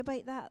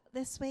about that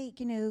this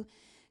week.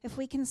 If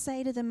we can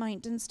say to the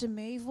mountains to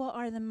move, what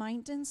are the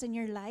mountains in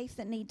your life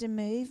that need to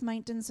move?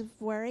 Mountains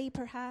of worry,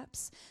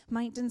 perhaps,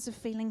 mountains of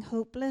feeling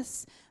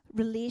hopeless,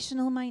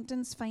 relational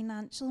mountains,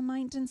 financial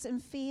mountains. In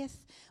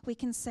faith, we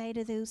can say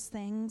to those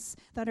things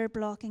that are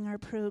blocking our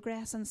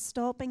progress and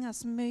stopping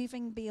us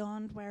moving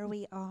beyond where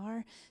we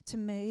are to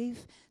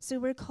move. So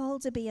we're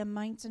called to be a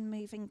mountain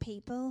moving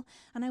people.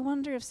 And I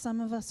wonder if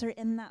some of us are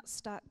in that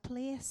stuck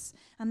place,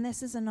 and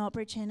this is an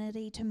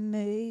opportunity to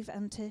move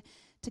and to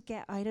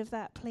get out of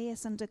that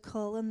place and to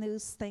call on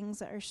those things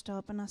that are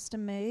stopping us to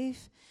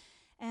move.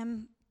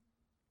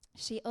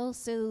 It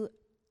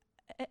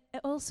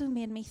also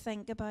made me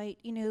think about,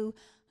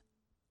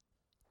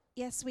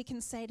 yes, we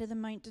can say to the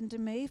mountain to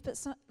move, but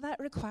that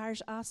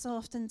requires us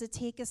often to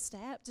take a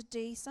step, to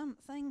do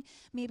something,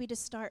 maybe to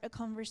start a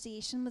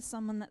conversation with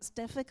someone that's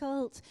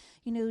difficult,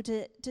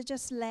 to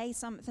just lay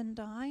something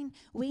down.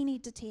 We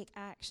need to take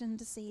action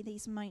to see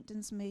these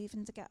mountains move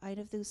and to get out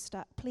of those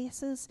stuck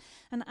places.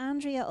 And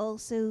Andrea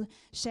also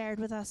shared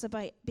with us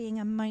about being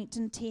a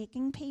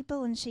mountain-taking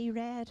people, and she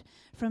read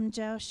from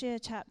Joshua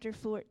chapter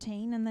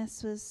 14, and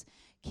this was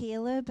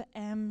Caleb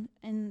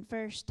in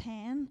verse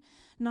 10.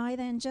 Now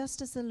then,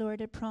 just as the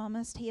Lord had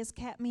promised, he has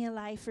kept me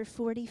alive for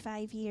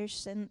 45 years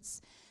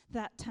since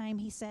that time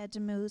he said to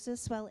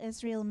Moses, while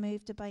Israel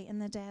moved about in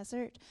the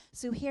desert.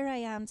 So here I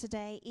am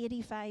today,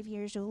 85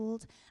 years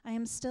old. I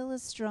am still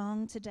as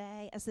strong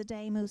today as the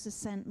day Moses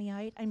sent me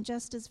out. I'm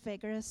just as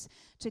vigorous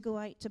to go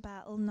out to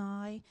battle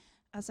now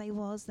as I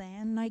was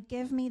then. Now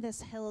give me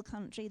this hill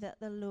country that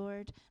the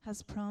Lord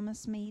has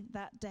promised me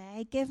that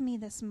day. Give me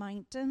this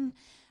mountain.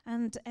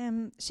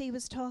 And she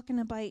was talking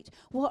about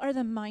what are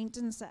the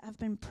mountains that have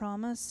been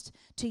promised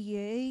to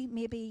you,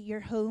 maybe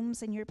your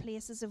homes and your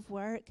places of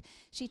work.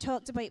 She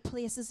talked about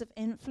places of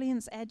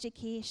influence,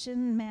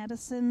 education,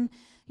 medicine,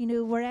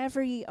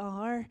 wherever you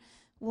are.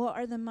 What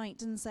are the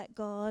mountains that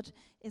God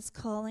is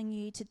calling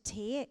you to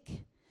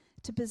take,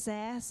 to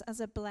possess as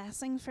a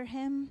blessing for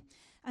him?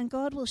 And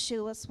God will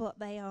show us what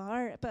they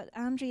are. But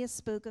Andrea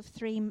spoke of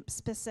 3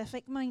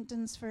 specific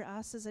mountains for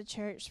us as a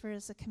church, for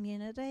as a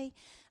community.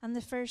 And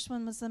the first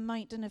one was the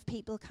mountain of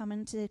people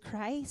coming to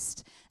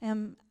Christ.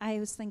 I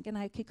was thinking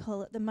I could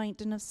call it the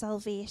mountain of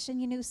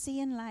salvation,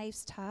 seeing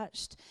lives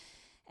touched.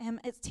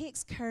 It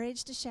takes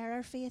courage to share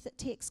our faith. It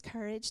takes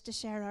courage to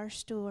share our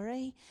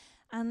story.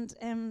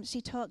 And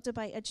she talked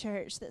about a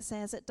church that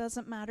says it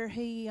doesn't matter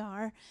who you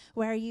are,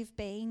 where you've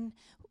been,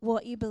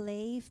 what you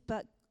believe,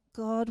 but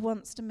God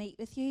wants to meet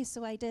with you.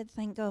 So I did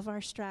think of our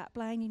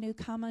strapline,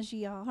 come as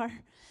you are.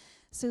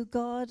 So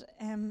God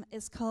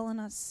is calling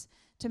us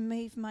to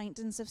move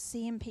mountains of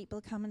seeing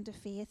people coming to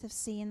faith, of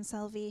seeing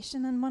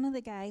salvation. And one of the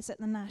guys at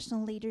the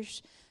National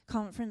Leaders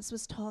Conference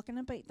was talking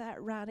about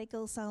that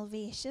radical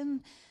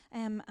salvation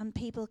and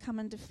people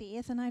coming to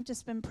faith. And I've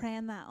just been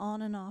praying that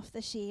on and off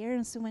this year.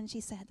 And so when she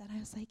said that, I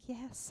was like,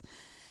 yes.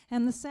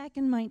 And the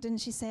second mountain,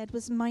 she said,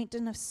 was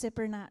mountain of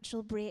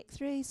supernatural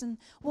breakthroughs. And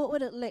what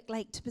would it look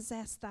like to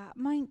possess that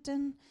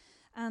mountain?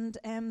 And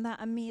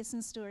that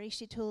amazing story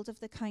she told of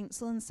the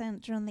counselling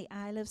centre on the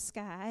Isle of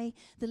Skye,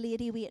 the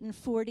lady waiting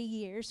 40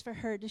 years for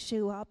her to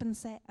show up, and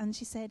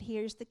she said,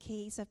 here's the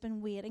keys, I've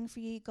been waiting for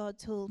you, God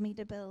told me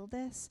to build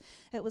this.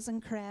 It was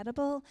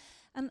incredible.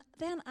 And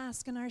then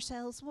asking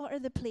ourselves, what are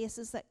the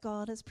places that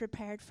God has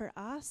prepared for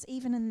us,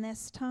 even in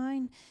this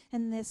town,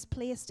 in this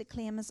place, to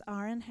claim as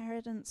our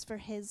inheritance for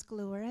his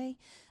glory?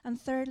 And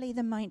thirdly,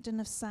 the mountain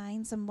of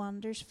signs and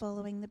wonders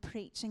following the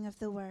preaching of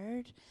the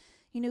word.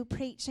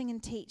 Preaching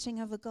and teaching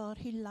of a God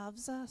who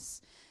loves us,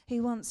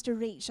 who wants to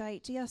reach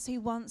out to us, who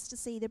wants to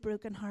see the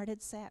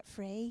brokenhearted set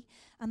free,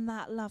 and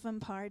that love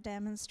and power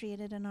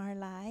demonstrated in our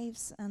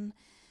lives. And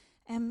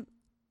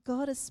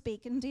God is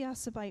speaking to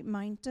us about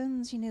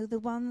mountains, the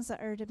ones that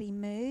are to be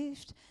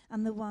moved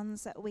and the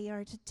ones that we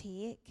are to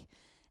take.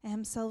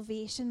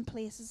 Salvation,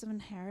 places of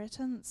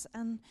inheritance.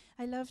 And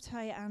I loved how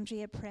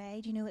Andrea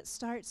prayed. It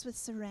starts with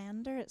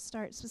surrender. It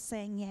starts with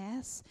saying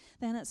yes.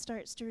 Then it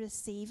starts to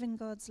receive in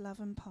God's love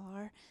and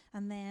power.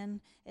 And then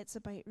it's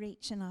about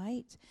reaching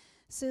out.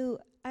 So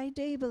I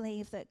do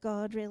believe that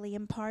God really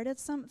imparted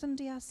something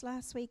to us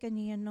last week, a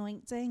new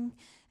anointing.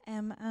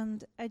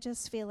 And I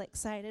just feel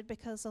excited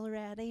because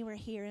already we're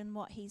hearing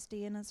what he's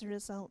doing as a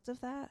result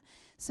of that.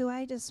 So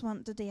I just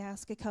wanted to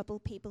ask a couple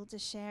people to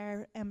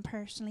share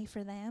personally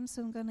for them.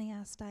 So I'm going to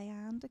ask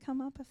Diane to come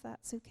up if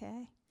that's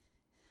okay.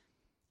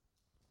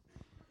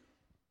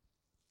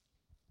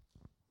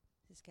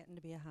 It's getting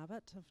to be a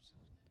habit of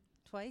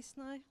twice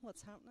now.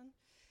 What's happening?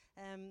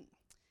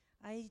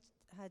 I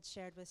had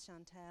shared with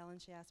Chantel, and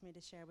she asked me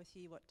to share with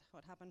you what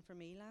happened for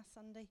me last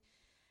Sunday.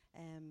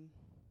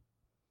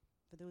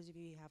 For those of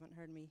you who haven't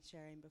heard me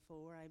sharing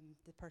before, I'm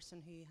the person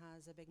who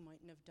has a big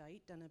mountain of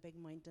doubt and a big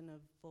mountain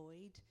of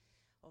void,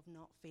 of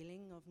not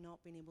feeling, of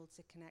not being able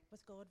to connect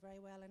with God very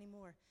well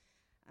anymore.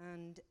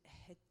 And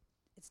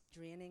it's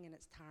draining and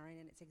it's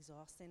tiring and it's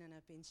exhausting, and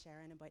I've been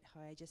sharing about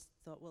how I just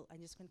thought, well,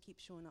 I'm just going to keep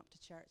showing up to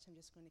church. I'm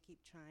just going to keep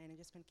trying. I'm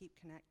just going to keep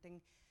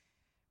connecting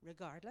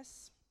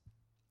regardless.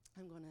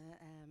 I'm going to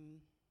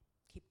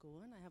keep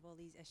going. I have all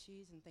these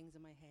issues and things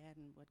in my head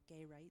and what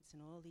gay rights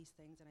and all these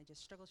things, and I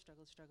just struggle.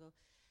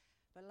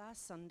 But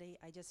last Sunday,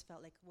 I just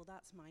felt like, well,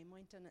 that's my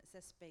mountain. It's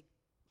this big,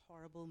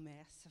 horrible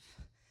mess of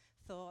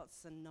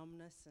thoughts and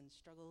numbness and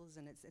struggles,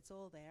 and it's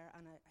all there.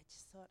 And I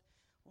just thought,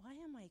 why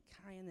am I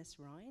carrying this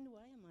around?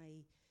 Why am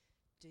I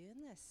doing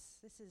this?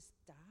 This is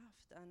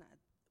daft. And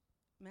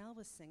Mel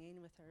was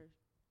singing with her.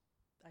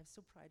 I'm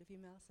so proud of you,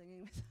 Mel, singing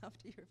with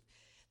after your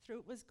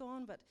throat was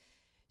gone. But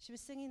she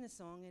was singing the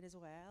song It As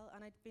Well,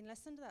 and I'd been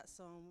listening to that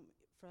song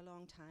for a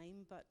long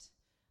time, but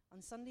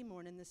on Sunday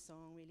morning the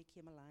song really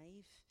came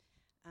alive,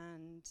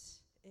 and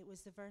it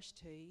was the verse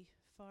 2,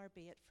 far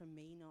be it from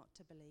me not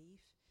to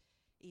believe,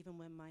 even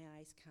when my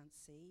eyes can't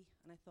see.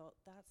 And I thought,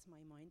 that's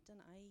my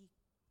mountain. I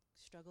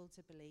struggle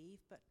to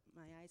believe, but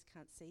my eyes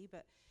can't see.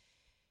 But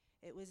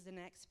it was the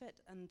next bit,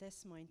 and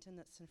this mountain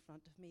that's in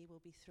front of me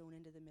will be thrown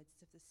into the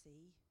midst of the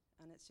sea.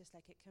 And it's just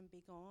like, it can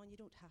be gone. You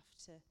don't have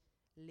to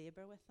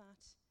labour with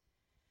that.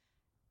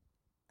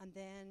 And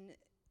then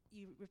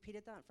you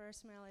repeated that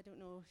verse, Mel. I don't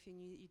know if you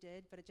knew that you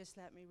did, but it just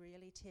let me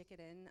really take it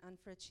in. And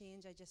for a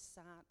change, I just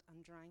sat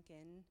and drank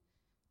in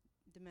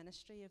the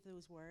ministry of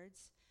those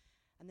words.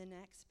 And the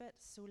next bit,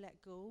 so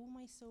let go,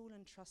 my soul,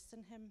 and trust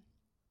in him.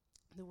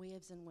 The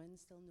waves and wind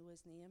still know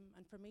his name.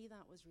 And for me,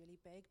 that was really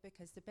big,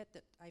 because the bit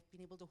that I've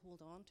been able to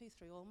hold on to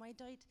through all my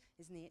doubt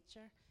is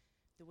nature.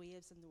 The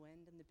waves and the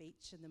wind and the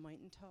beach and the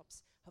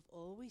mountaintops have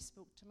always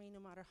spoke to me, no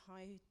matter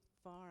how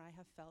far I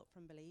have felt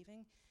from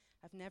believing.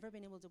 I've never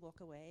been able to walk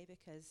away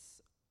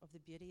because of the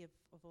beauty of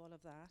all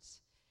of that.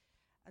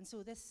 And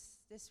so this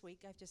week,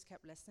 I've just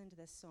kept listening to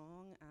this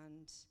song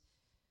and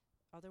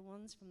other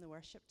ones from the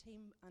worship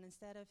team, and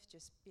instead of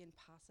just being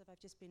passive, I've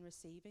just been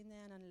receiving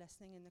then and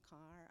listening in the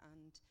car.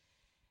 And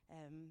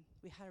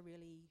we had a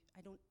really,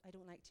 I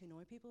don't like to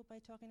annoy people by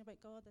talking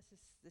about God.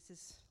 This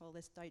is all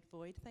this doubt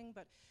void thing,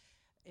 but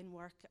in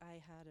work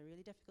I had a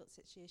really difficult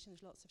situation.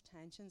 There's lots of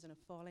tensions and a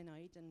falling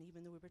out, and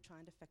even though we were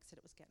trying to fix it,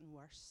 it was getting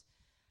worse.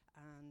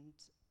 And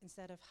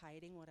instead of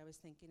hiding what I was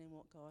thinking and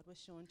what God was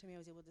showing to me,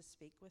 I was able to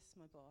speak with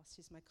my boss.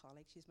 She's my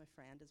colleague, she's my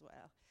friend as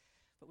well.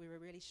 But we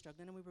were really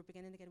struggling, and we were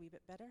beginning to get a wee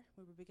bit bitter.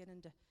 We were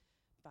beginning to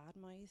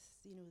badmouth,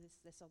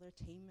 this other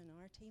team and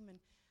our team.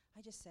 And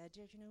I just said,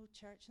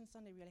 church on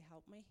Sunday really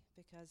helped me,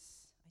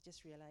 because I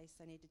just realised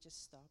I need to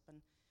just stop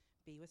and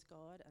be with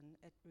God, and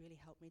it really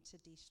helped me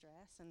to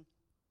de-stress. And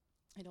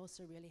it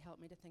also really helped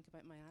me to think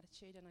about my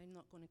attitude, and I'm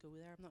not going to go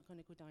there. I'm not going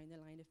to go down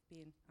the line of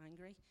being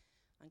angry.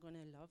 I'm going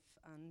to love,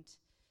 and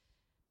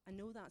I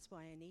know that's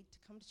why I need to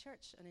come to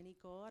church, and I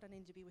need God, and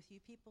I need to be with you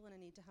people, and I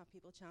need to have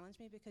people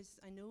challenge me, because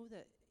I know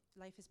that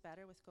life is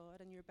better with God,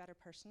 and you're a better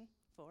person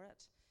for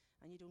it,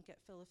 and you don't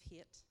get full of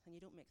hate, and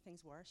you don't make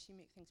things worse. You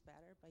make things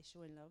better by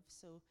showing love.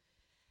 So,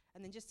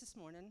 and then just this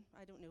morning,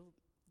 I don't know,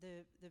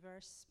 the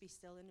verse, be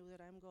still and know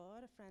that I'm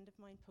God, a friend of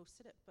mine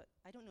posted it, but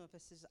I don't know if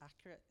this is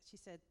accurate. She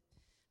said,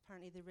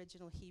 apparently the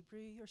original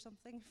Hebrew or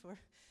something for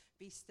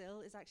be still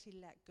is actually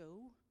let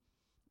go.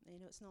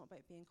 It's not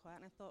about being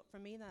quiet. And I thought, for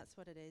me, that's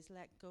what it is.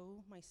 Let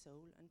go my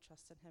soul and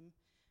trust in him.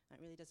 And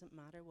it really doesn't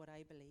matter what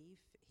I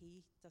believe.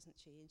 He doesn't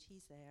change.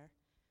 He's there.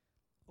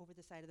 Over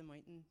the side of the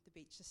mountain, the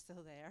beach is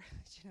still there,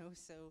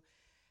 So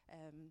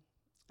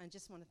I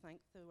just want to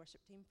thank the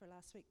worship team for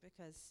last week,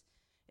 because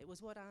it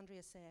was what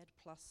Andrea said,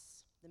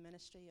 plus the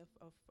ministry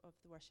of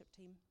the worship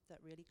team, that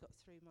really got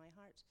through my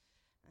heart.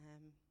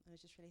 I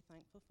was just really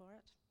thankful for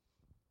it.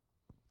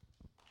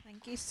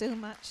 Thank you so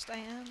much,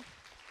 Diane.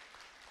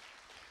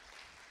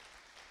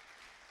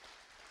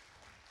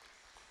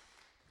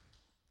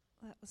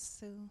 That was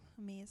so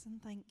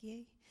amazing, thank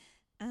you.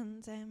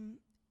 And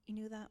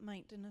that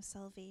mountain of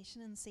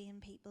salvation and seeing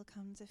people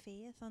come to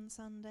faith on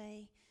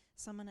Sunday.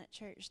 Someone at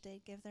church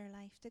did give their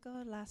life to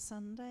God last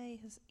Sunday.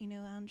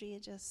 Andrea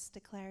just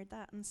declared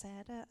that and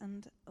said it,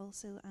 and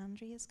also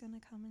Andrea's going to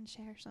come and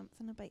share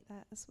something about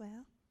that as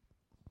well.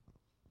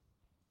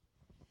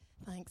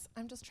 Thanks.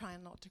 I'm just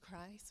trying not to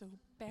cry, so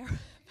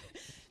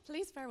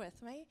please bear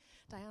with me.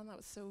 Diane, that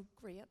was so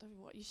great of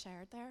what you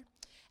shared there.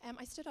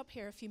 I stood up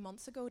here a few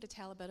months ago to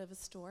tell a bit of a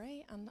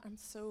story, and I'm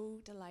so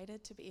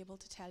delighted to be able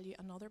to tell you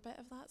another bit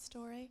of that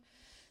story.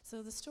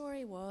 So the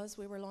story was,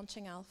 we were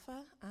launching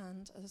Alpha,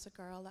 and there's a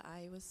girl that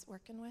I was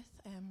working with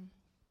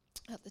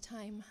at the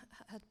time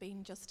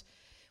we'd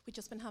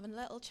just been having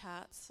little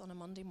chats on a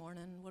Monday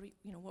morning. What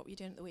were you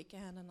doing at the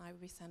weekend? And I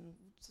would be saying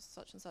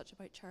such and such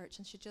about church,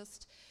 and she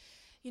just,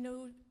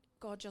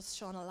 God just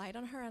shone a light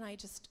on her, and I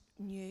just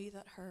knew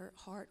that her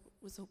heart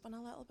was open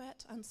a little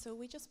bit. And so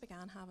we just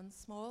began having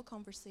small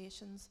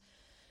conversations,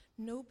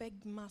 no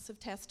big massive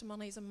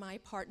testimonies on my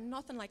part,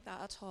 nothing like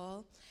that at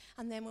all.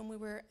 And then when we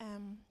were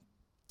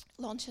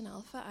launching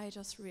Alpha, I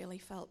just really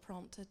felt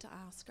prompted to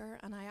ask her,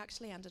 and I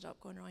actually ended up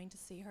going around to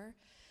see her.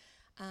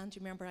 And you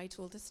remember I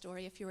told this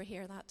story if you were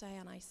here that day,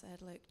 and I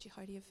said, look,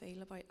 how do you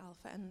feel about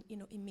Alpha? And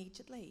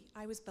immediately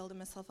I was building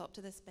myself up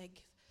to this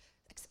big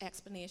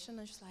explanation,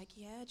 and she's like,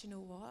 yeah, do you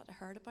know what, I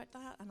heard about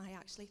that, and I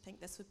actually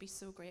think this would be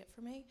so great for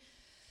me.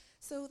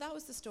 So that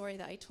was the story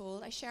that I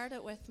told. I shared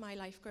it with my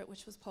life group,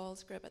 which was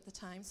Paul's group at the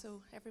time.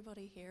 So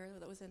everybody here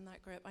that was in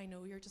that group, I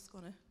know you're just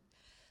going to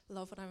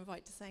love what I'm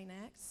about to say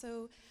next.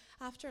 So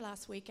after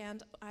last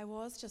weekend,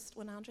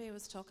 when Andrea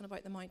was talking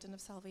about the mountain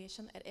of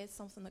salvation, it is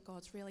something that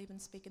God's really been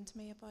speaking to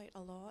me about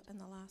a lot in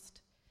the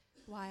last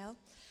while.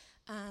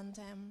 And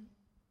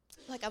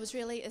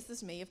this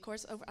is me, of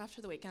course,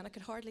 after the weekend, I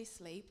could hardly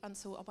sleep. And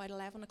so about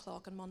 11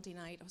 o'clock on Monday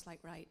night, I was like,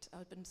 right,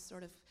 I've been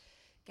sort of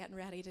getting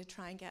ready to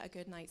try and get a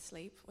good night's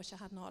sleep, which I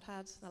had not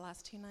had the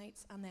last 2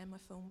 nights. And then my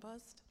phone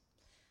buzzed,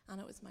 and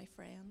it was my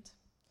friend.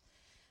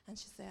 And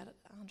she said,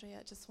 Andrea,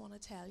 I just want to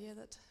tell you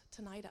that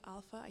tonight at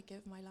Alpha, I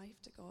give my life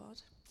to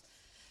God.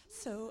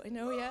 So, I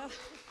know, yeah.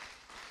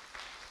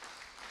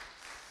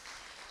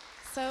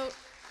 So,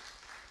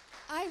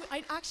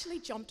 I actually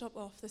jumped up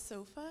off the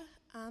sofa,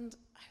 and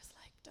I was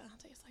like,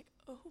 Dante, I was like,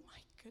 oh my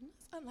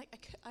goodness. And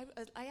like,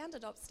 I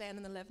ended up staying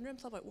in the living room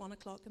till about 1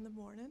 o'clock in the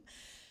morning,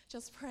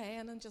 just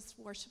praying and just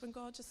worshiping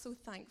God, just so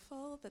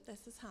thankful that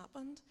this has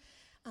happened.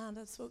 And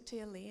I spoke to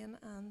Elaine,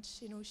 and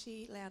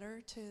she led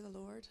her to the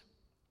Lord,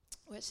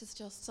 which is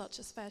just such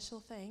a special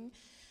thing.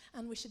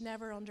 And we should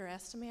never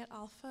underestimate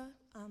Alpha.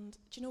 And do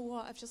you know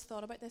what? I've just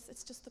thought about this.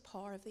 It's just the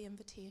power of the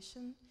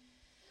invitation.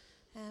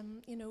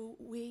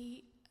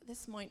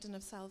 This mountain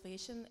of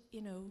salvation,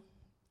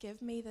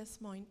 give me this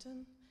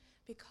mountain,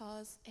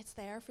 because it's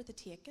there for the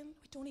taking.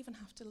 We don't even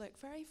have to look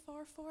very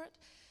far for it.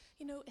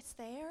 It's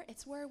there.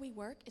 It's where we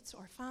work. It's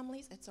our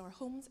families. It's our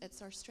homes.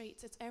 It's our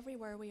streets. It's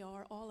everywhere we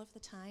are all of the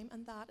time.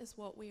 And that is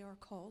what we are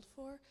called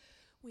for.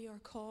 We are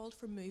called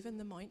for moving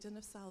the mountain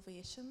of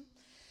salvation.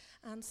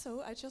 And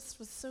so I just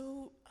was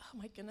so, oh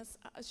my goodness,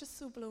 I was just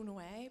so blown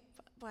away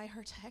by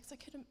her text. I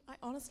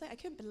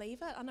couldn't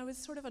believe it. And I was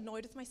sort of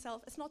annoyed with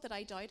myself. It's not that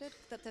I doubted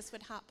that this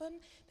would happen,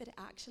 but it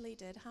actually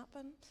did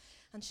happen.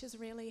 And she's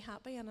really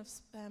happy, and I've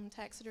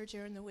texted her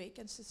during the week,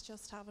 and she's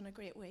just having a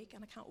great week,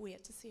 and I can't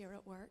wait to see her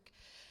at work.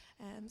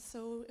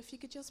 So if you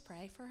could just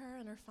pray for her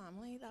and her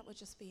family, that would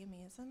just be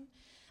amazing.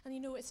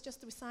 And it's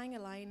just, we sang a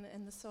line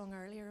in the song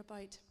earlier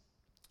about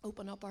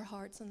open up our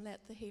hearts and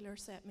let the healer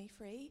set me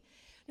free.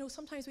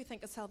 Sometimes we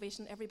think of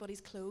salvation, everybody's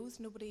closed,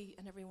 nobody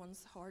and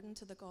everyone's hardened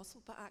to the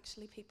gospel, but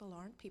actually people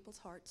aren't. People's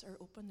hearts are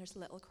open, there's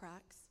little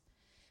cracks.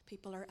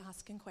 People are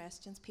asking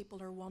questions,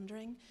 people are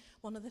wondering.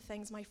 One of the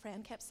things my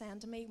friend kept saying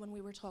to me when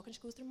we were talking, she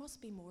goes, there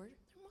must be more,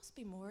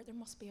 there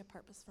must be a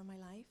purpose for my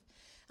life.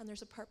 And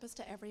there's a purpose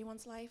to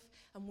everyone's life,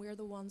 and we're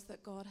the ones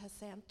that God has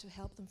sent to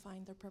help them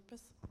find their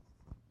purpose.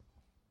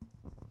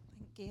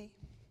 Thank you.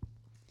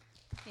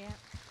 Yeah.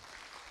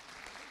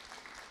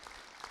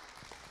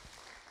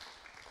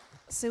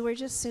 So we're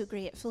just so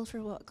grateful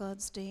for what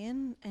God's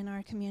doing in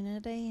our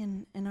community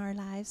and in our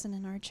lives and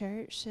in our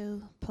church.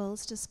 So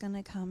Paul's just going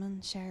to come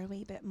and share a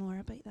wee bit more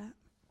about that.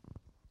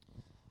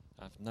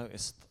 I've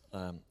noticed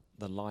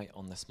the light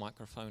on this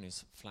microphone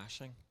is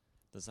flashing.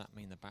 Does that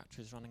mean the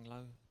battery's running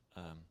low?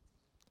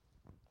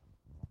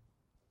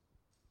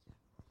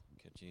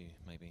 Could you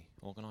maybe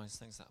organise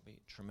things? That would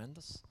be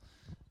tremendous.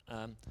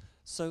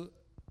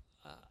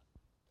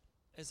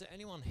 Is there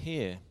anyone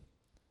here,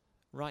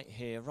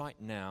 right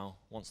now,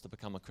 wants to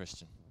become a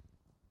Christian?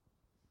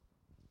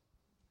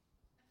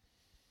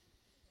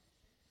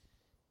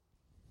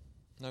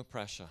 No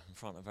pressure in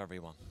front of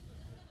everyone.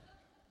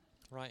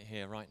 Right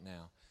here, right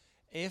now.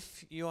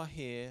 If you are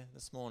here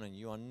this morning,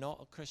 you are not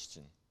a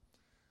Christian,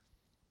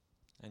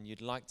 and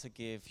you'd like to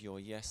give your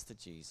yes to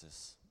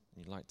Jesus,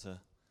 you'd like to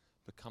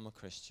become a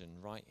Christian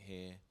right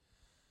here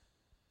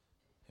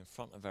in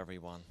front of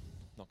everyone,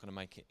 not going to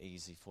make it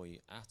easy for you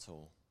at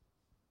all,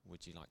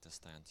 would you like to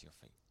stand to your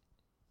feet?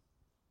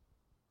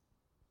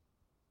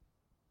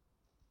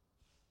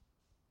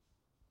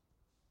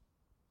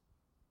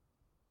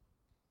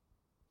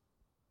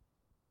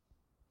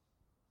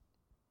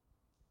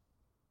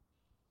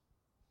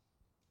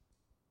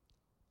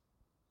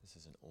 This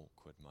is an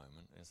awkward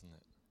moment, isn't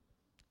it?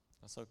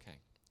 That's okay.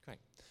 Great.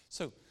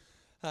 So,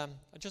 I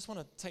just want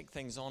to take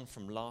things on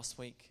from last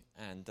week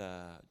and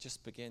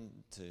just begin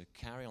to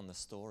carry on the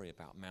story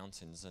about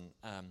mountains. And,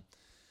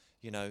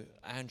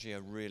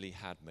 Andrea really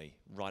had me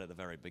right at the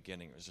very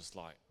beginning. It was just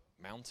like,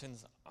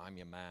 mountains, I'm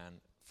your man,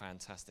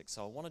 fantastic.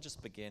 So I want to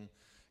just begin.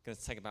 Going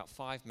to take about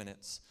 5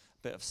 minutes,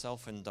 a bit of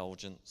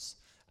self-indulgence,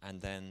 and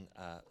then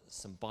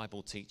some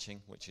Bible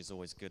teaching, which is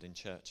always good in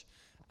church.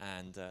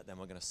 And then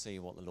we're going to see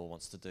what the Lord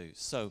wants to do.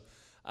 So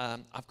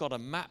I've got a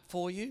map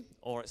for you,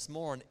 or it's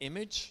more an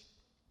image.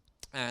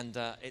 And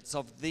it's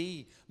of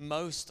the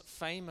most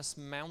famous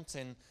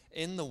mountain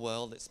in the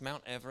world. It's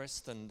Mount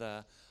Everest. And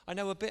I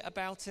know a bit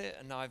about it,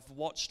 and I've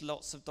watched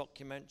lots of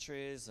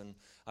documentaries, and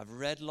I've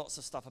read lots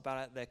of stuff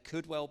about it. There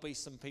could well be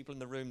some people in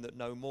the room that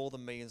know more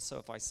than me, and so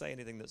if I say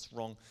anything that's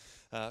wrong,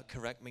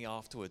 correct me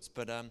afterwards.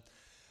 But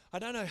I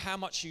don't know how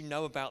much you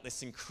know about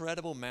this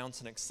incredible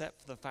mountain,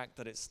 except for the fact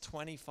that it's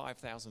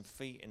 25,000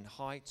 feet in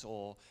height,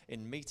 or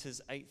in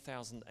meters,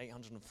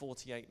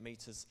 8,848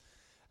 meters.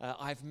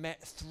 I've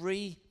met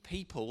 3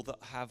 people that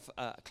have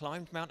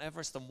climbed Mount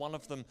Everest, and one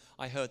of them,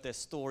 I heard their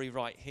story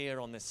right here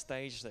on this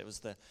stage. There was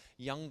the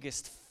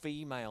youngest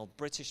female,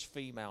 British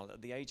female,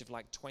 at the age of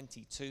like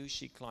 22.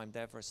 She climbed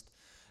Everest.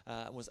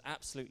 It was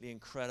absolutely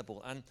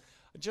incredible. And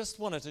I just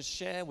wanted to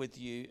share with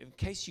you, in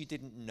case you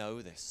didn't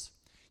know this,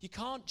 you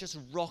can't just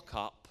rock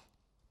up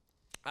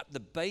at the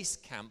base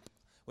camp,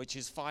 which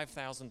is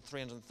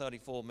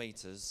 5,334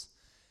 meters,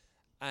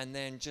 and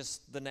then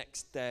just the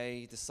next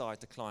day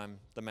decide to climb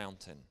the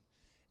mountain.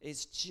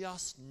 It's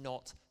just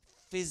not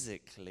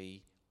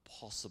physically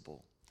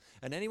possible.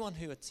 And anyone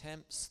who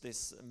attempts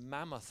this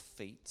mammoth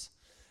feat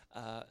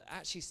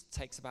actually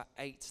takes about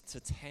 8 to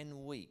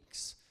 10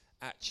 weeks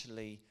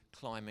actually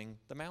climbing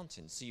the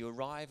mountain. So you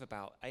arrive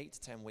about 8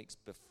 to 10 weeks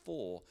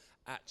before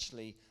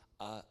actually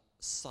a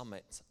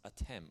summit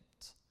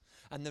attempt.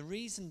 And the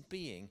reason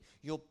being,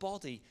 your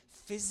body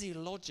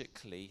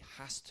physiologically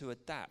has to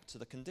adapt to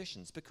the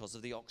conditions because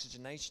of the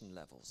oxygenation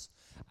levels.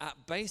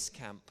 At base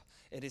camp,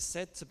 it is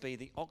said to be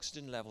the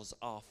oxygen levels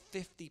are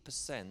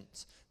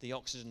 50% the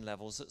oxygen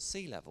levels at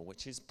sea level,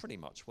 which is pretty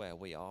much where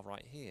we are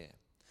right here.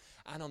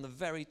 And on the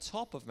very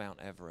top of Mount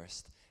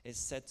Everest, it's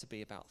said to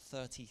be about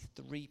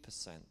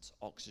 33%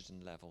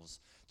 oxygen levels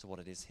to what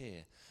it is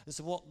here. And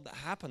so what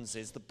happens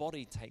is the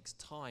body takes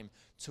time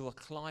to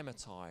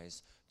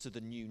acclimatize to the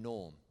new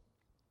norm.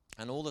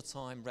 And all the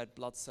time, red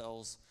blood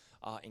cells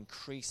are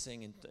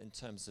increasing in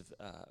terms of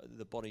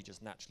the body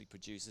just naturally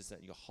produces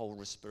that. Your whole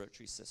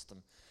respiratory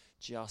system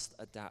just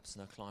adapts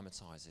and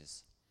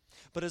acclimatizes.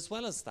 But as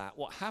well as that,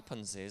 what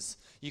happens is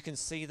you can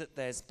see that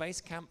there's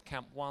base camp,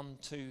 camp 1,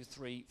 2,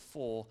 3,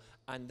 4,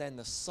 and then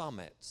the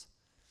summit.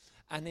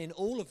 And in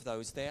all of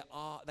those, they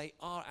are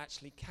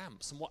actually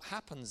camps. And what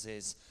happens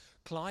is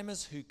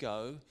climbers who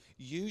go,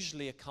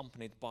 usually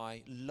accompanied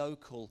by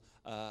local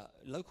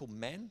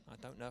men, I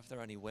don't know if there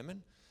are any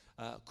women,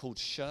 called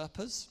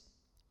Sherpas,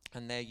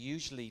 and they're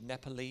usually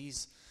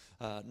Nepalese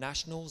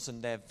nationals,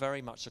 and they're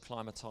very much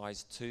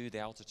acclimatized to the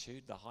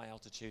altitude, the high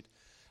altitude,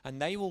 and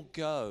they will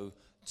go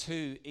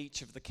to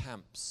each of the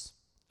camps.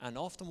 And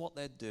often what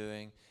they're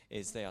doing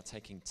is they are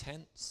taking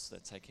tents, they're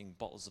taking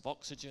bottles of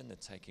oxygen, they're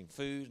taking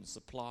food and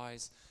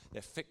supplies,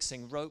 they're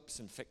fixing ropes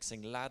and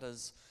fixing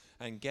ladders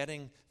and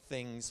getting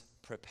things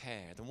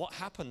prepared. And what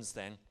happens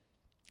then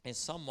is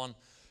someone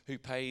who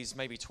pays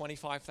maybe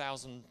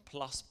 25,000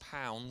 plus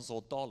pounds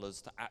or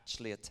dollars to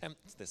actually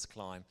attempt this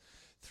climb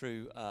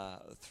through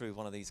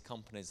one of these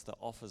companies that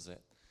offers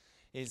it,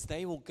 is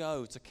they will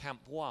go to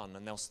camp 1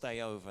 and they'll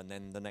stay over, and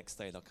then the next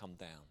day they'll come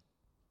down.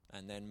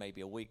 And then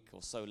maybe a week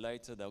or so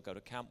later, they'll go to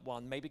camp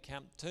 1, maybe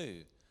camp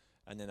 2,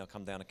 and then they'll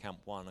come down to camp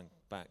 1 and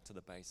back to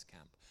the base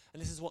camp.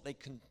 And this is what they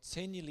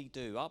continually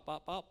do, up,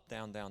 up, up,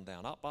 down, down,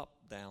 down, up,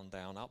 down,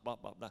 up,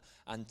 down,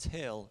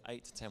 until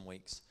 8 to 10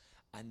 weeks.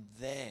 And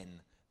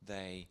then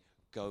they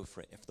go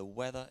for it. If the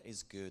weather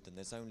is good, and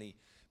there's only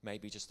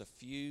maybe just a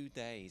few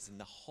days in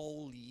the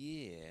whole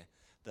year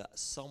that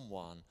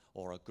someone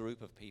or a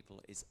group of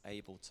people is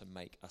able to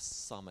make a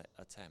summit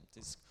attempt.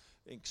 It's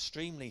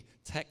extremely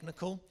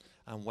technical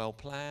and well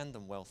planned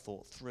and well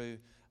thought through,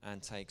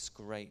 and takes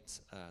great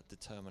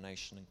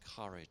determination and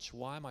courage.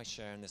 Why am I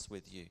sharing this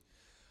with you?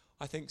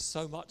 I think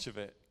so much of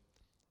it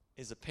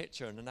is a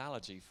picture, an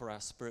analogy for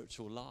our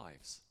spiritual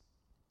lives.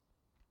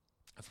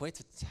 If we're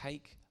to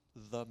take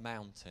the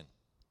mountain,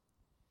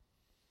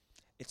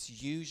 it's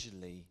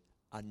usually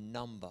a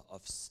number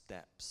of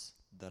steps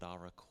that are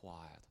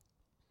required.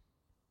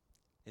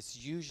 It's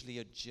usually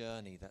a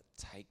journey that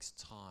takes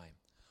time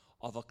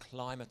of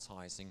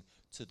acclimatizing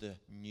to the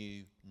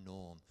new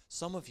norm.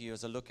 Some of you,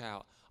 as I look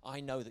out, I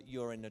know that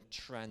you're in a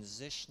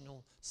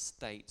transitional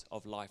state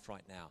of life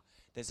right now.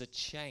 There's a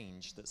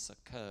change that's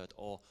occurred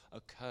or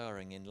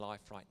occurring in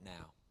life right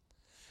now.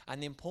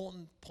 And the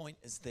important point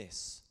is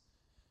this: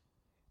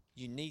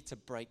 you need to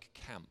break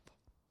camp.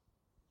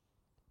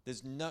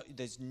 There's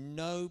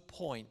no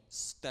point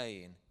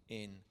staying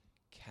in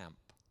camp,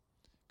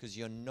 because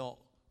you're not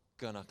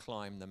going to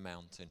climb the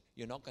mountain.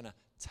 You're not going to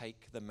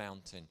take the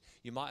mountain.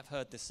 You might have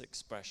heard this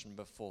expression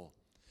before.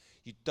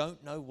 You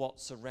don't know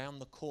what's around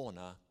the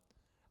corner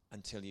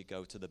until you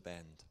go to the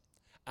bend.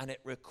 And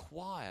it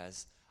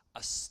requires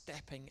a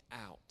stepping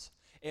out.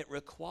 It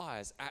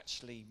requires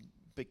actually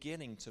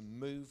beginning to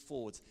move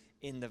forwards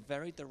in the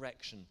very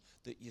direction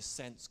that you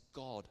sense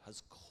God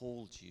has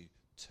called you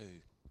to.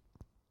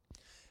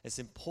 It's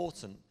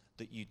important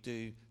that you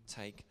do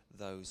take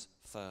those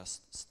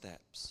first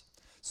steps.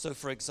 So,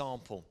 for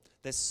example,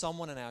 there's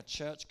someone in our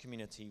church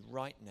community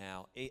right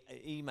now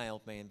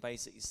emailed me and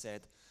basically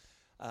said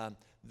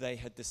they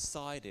had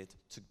decided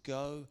to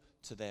go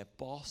to their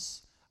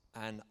boss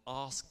and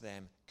ask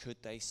them, could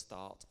they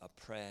start a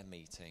prayer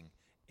meeting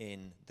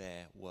in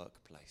their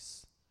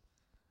workplace?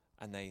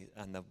 And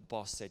the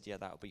boss said, yeah,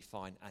 that would be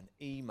fine, and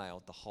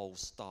emailed the whole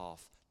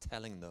staff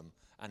telling them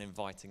and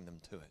inviting them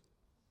to it.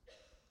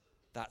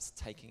 That's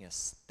taking a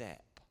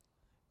step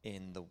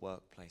in the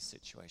workplace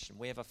situation.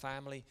 We have a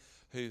family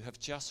who have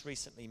just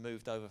recently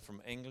moved over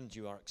from England.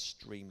 You are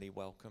extremely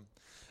welcome.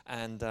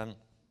 And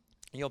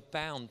You're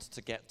bound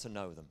to get to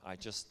know them. I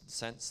just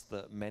sense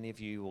that many of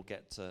you will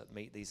get to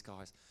meet these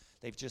guys.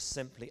 They've just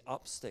simply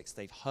up sticks.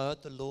 They've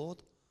heard the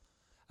Lord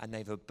and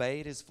they've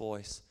obeyed his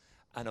voice.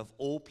 And of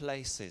all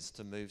places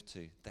to move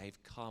to,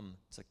 they've come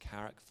to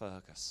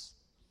Carrickfergus.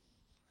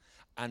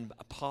 And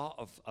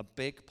a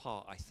big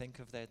part, I think,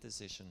 of their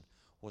decision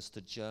was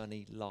to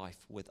journey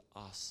life with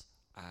us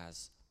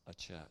as a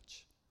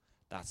church.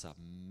 That's a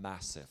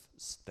massive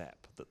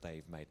step that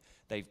they've made.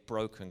 They've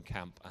broken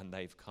camp and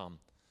they've come.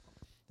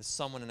 There's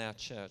someone in our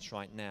church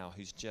right now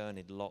who's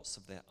journeyed lots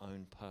of their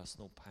own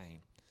personal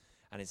pain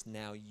and is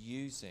now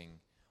using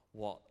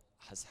what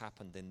has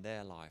happened in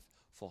their life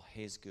for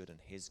his good and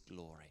his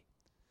glory.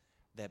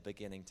 They're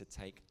beginning to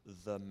take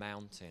the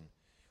mountain,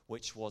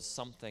 which was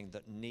something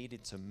that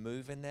needed to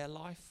move in their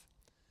life,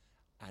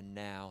 and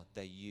now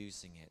they're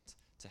using it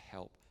to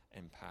help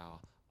empower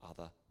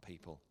other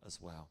people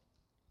as well.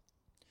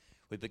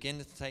 We begin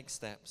to take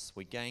steps,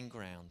 we gain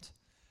ground.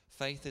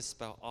 Faith is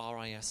spelled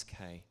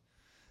R-I-S-K,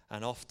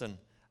 and often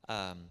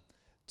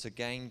to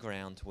gain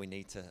ground, we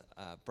need to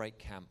break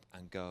camp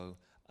and go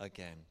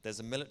again. There's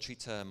a military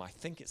term, I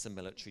think it's a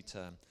military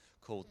term,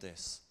 called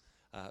this,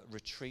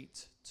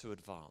 retreat to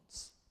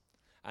advance.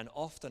 And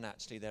often,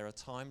 actually, there are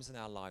times in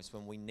our lives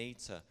when we need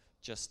to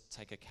just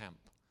take a camp,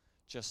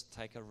 just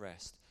take a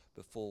rest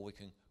before we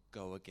can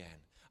go again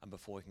and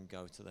before we can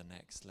go to the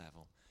next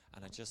level.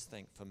 And I just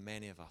think for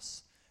many of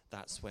us,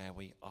 that's where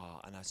we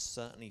are. And I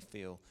certainly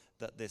feel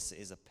that this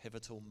is a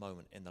pivotal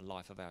moment in the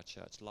life of our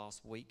church.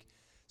 Last week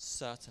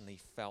certainly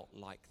felt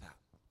like that,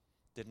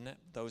 didn't it?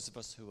 Those of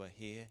us who were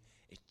here,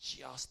 it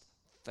just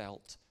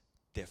felt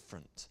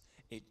different.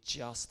 It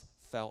just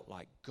felt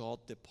like God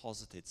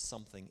deposited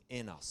something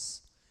in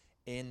us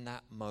in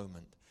that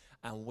moment.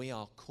 And we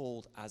are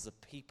called as a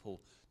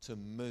people to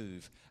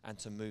move and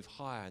to move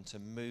higher and to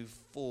move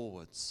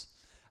forwards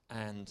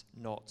and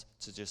not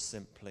to just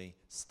simply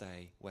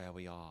stay where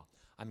we are.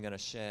 I'm going to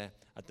share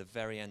at the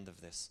very end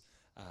of this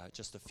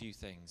just a few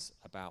things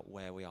about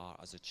where we are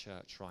as a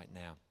church right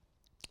now.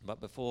 But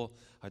before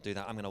I do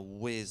that, I'm going to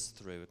whiz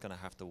through. We're going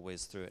to have to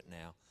whiz through it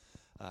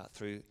now,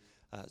 through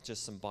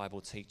just some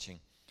Bible teaching.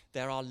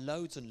 There are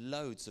loads and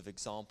loads of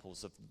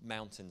examples of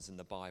mountains in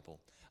the Bible,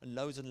 and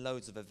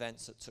loads of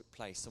events that took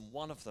place. And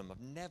one of them,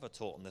 I've never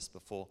taught on this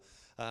before,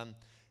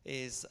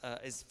 is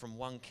from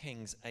 1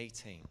 Kings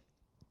 18.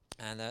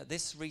 And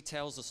this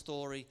retells a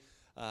story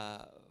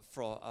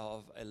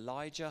of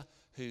Elijah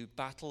who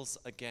battles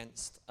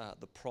against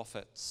the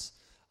prophets,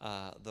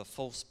 the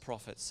false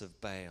prophets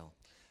of Baal.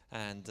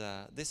 And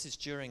this is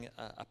during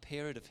a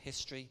period of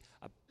history,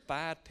 a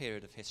bad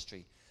period of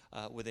history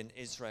within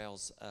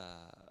Israel's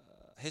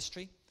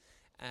history.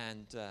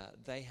 And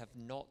they have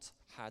not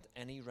had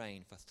any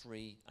rain for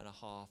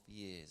 3.5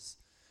 years.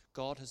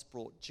 God has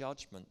brought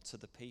judgment to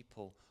the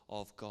people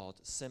of God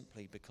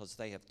simply because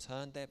they have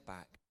turned their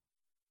back.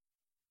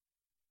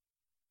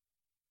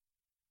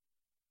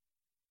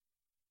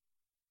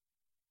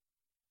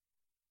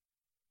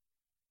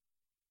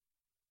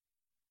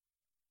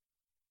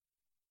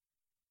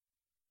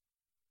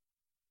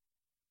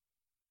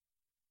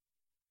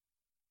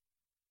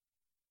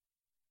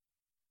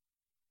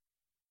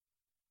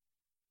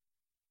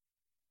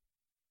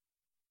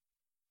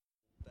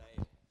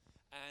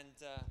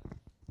 And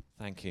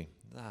thank you.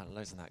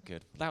 Isn't that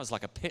good? That was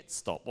like a pit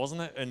stop,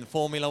 wasn't it, in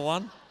Formula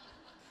One?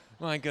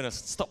 My goodness,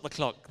 stop the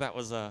clock. That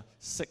was a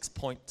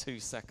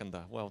 6.2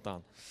 seconder. Well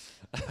done.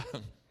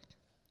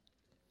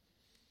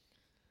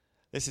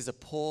 This is a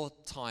poor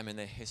time in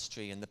their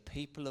history, and the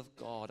people of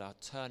God are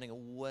turning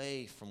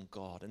away from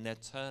God, and they're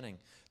turning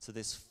to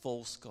this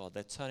false god.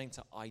 They're turning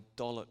to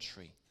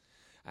idolatry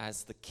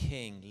as the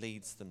king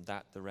leads them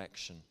that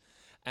direction.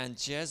 And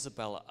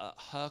Jezebel, at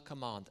her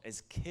command,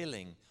 is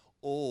killing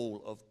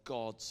all of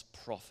God's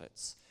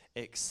prophets,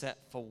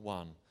 except for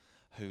one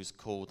who's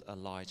called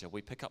Elijah.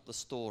 We pick up the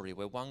story.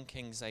 We're 1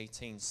 Kings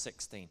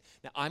 18:16.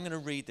 Now, I'm going to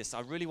read this.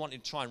 I really want you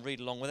to try and read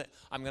along with it.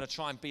 I'm going to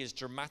try and be as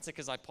dramatic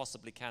as I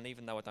possibly can,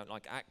 even though I don't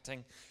like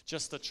acting,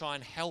 just to try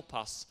and help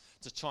us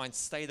to try and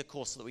stay the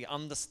course so that we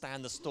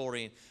understand the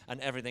story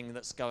and everything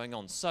that's going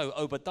on. So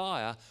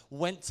Obadiah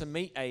went to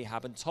meet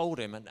Ahab and told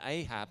him, and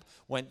Ahab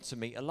went to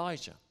meet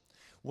Elijah.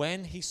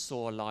 When he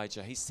saw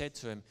Elijah, he said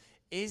to him,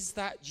 "Is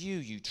that you,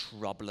 you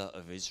troubler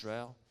of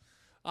Israel?"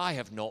 "I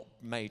have not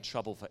made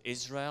trouble for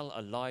Israel,"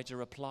 Elijah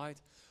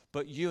replied,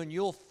 "but you and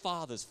your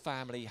father's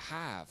family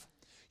have.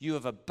 You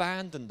have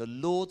abandoned the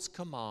Lord's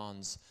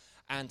commands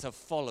and have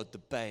followed the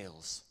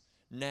Baals.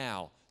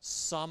 Now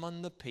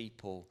summon the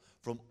people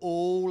from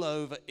all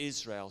over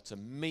Israel to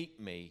meet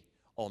me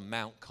on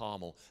Mount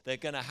Carmel." They're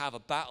going to have a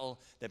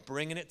battle. They're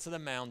bringing it to the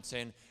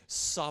mountain.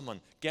 Summon.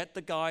 Get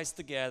the guys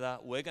together.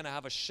 We're going to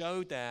have a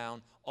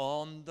showdown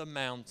on the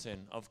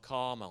mountain of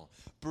Carmel.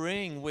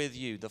 Bring with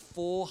you the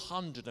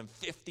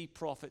 450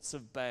 prophets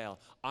of Baal.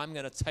 I'm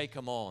going to take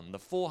them on. The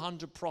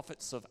 400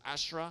 prophets of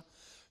Asherah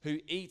who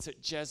eat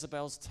at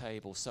Jezebel's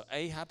table. So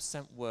Ahab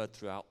sent word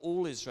throughout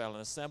all Israel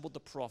and assembled the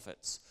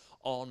prophets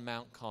on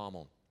Mount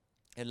Carmel.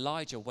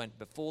 Elijah went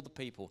before the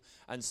people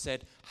and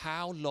said,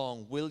 "How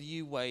long will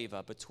you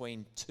waver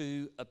between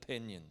two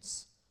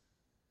opinions?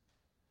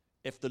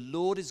 If the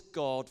Lord is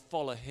God,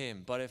 follow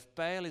him. But if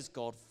Baal is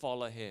God,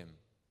 follow him."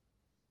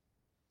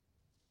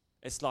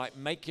 It's like,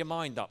 make your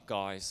mind up,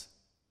 guys.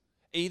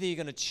 Either you're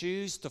going to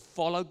choose to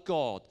follow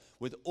God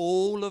with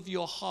all of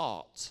your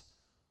heart,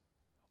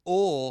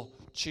 or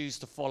choose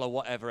to follow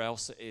whatever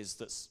else it is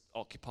that's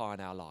occupying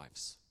our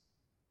lives.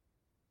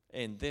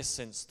 In this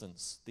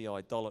instance, the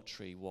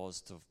idolatry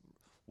was to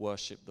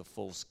worship the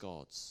false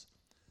gods.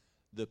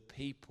 The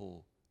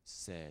people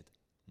said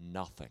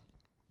nothing.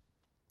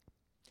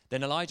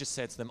 Then Elijah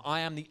said to them,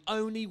 "I am the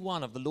only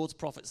one of the Lord's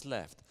prophets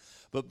left,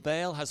 but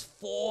Baal has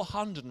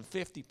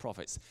 450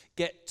 prophets.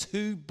 Get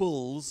 2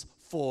 bulls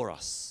for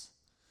us.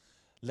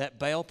 Let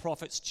Baal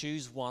prophets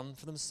choose one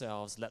for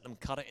themselves. Let them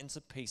cut it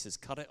into pieces,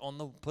 put it on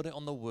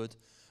the wood,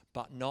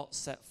 but not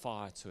set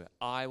fire to it.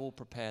 I will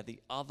prepare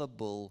the other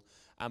bull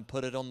and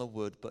put it on the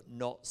wood, but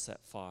not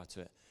set fire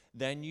to it.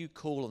 Then you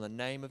call on the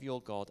name of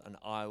your God, and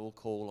I will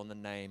call on the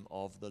name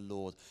of the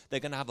Lord." They're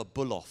going to have a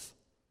bull off.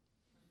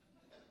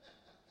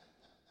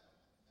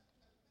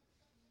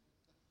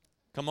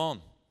 Come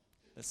on.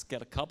 Let's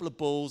get a couple of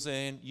bulls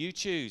in. You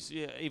choose.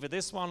 Either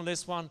this one or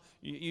this one.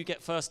 You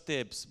get first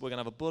dibs. We're going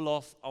to have a bull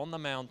off on the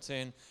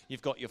mountain.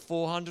 You've got your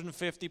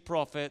 450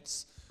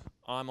 prophets.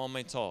 I'm on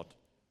my Todd.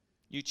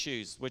 You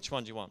choose. Which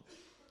one do you want?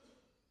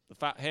 The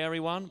fat, hairy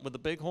one with the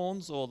big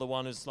horns, or the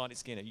one who's slightly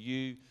skinny?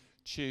 You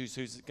choose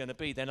who's it going to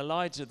be. Then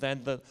Elijah,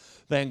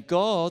 then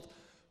God,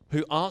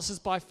 who answers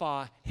by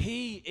fire,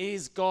 he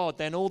is God.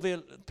 Then all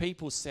the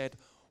people said,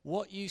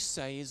 "What you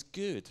say is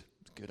good."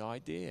 Good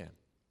idea.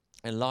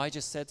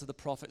 Elijah said to the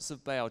prophets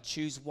of Baal,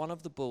 "Choose one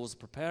of the bulls,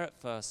 prepare it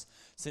first,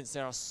 since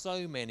there are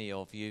so many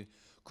of you.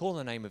 Call on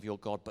the name of your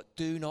God, but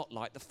do not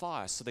light the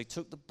fire." So they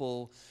took the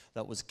bull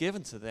that was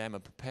given to them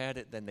and prepared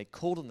it. Then they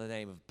called on the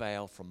name of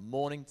Baal from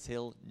morning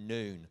till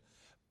noon.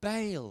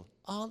 "Baal,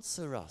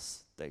 answer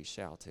us," they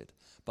shouted.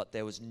 But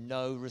there was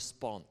no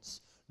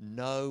response.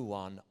 No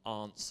one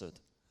answered.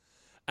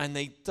 And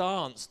they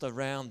danced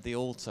around the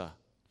altar.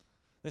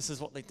 This is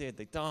what they did.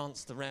 They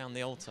danced around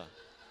the altar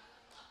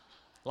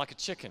like a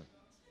chicken.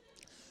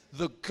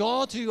 The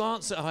God who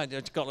answered,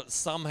 I've got it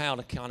somehow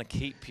to kind of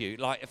keep you.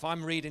 Like if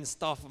I'm reading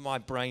stuff and my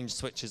brain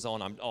switches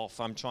on, I'm off.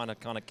 I'm trying to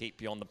kind of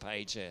keep you on the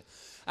page here.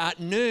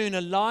 At noon,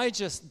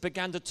 Elijah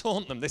began to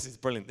taunt them. This is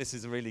brilliant. This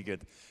is really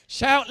good.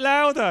 "Shout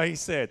louder," he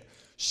said.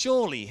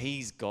 "Surely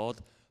he's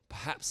God.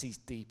 Perhaps he's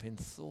deep in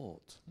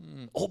thought.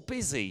 Or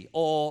busy,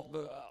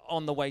 or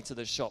on the way to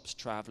the shops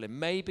traveling.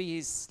 Maybe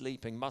he's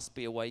sleeping, must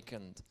be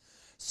awakened."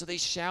 So they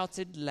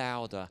shouted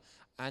louder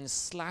and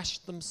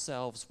slashed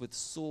themselves with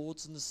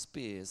swords and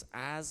spears,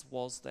 as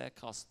was their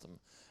custom,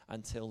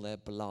 until their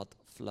blood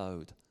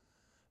flowed.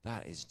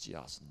 That is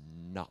just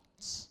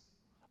nuts.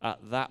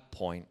 At that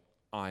point,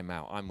 I'm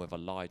out. I'm with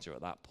Elijah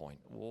at that point.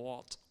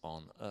 What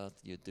on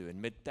earth are you doing?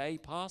 Midday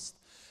passed,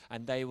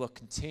 and they were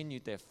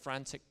continued their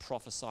frantic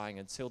prophesying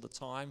until the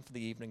time for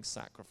the evening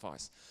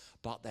sacrifice.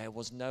 But there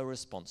was no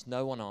response.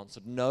 No one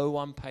answered. No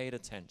one paid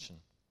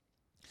attention.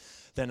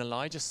 Then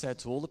Elijah said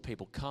to all the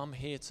people, "Come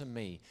here to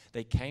me."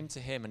 They came to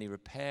him, and he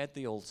repaired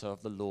the altar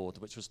of the Lord,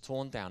 which was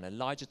torn down.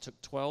 Elijah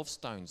took 12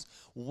 stones,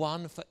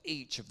 one for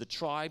each of the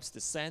tribes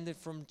descended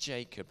from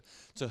Jacob,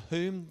 to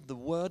whom the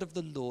word of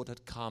the Lord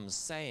had come,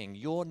 saying,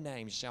 "Your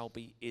name shall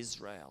be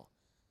Israel."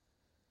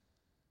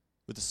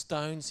 With the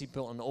stones he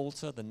built an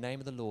altar, the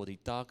name of the Lord. He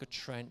dug a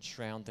trench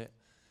round it,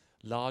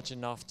 large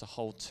enough to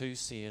hold 2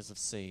 seahs of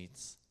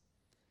seeds.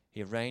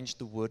 He arranged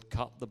the wood,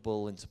 cut the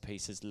bull into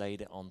pieces,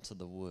 laid it onto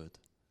the wood.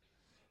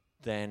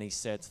 Then he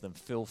said to them,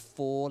 "Fill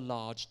 4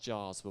 large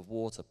jars with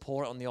water.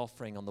 Pour it on the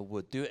offering on the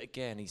wood." "Do it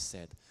again," he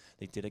said.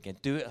 They did again.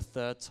 "Do it a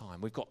 3rd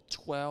time." We've got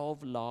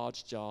 12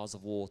 large jars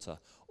of water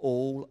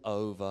all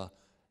over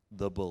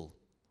the bull,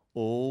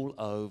 all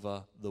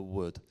over the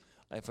wood.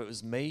 If it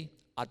was me,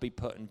 I'd be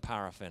putting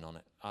paraffin on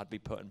it. I'd be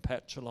putting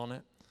petrol on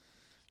it.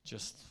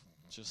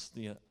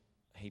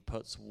 He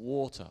puts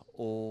water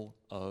all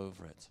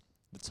over it.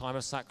 The time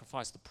of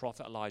sacrifice, the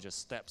prophet Elijah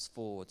steps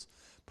forward.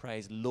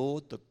 Praise,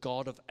 "Lord, the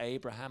God of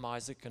Abraham,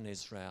 Isaac, and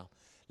Israel,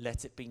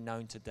 let it be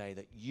known today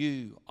that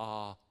you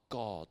are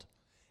God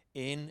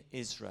in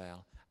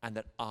Israel, and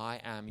that I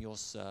am your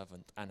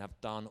servant, and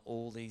have done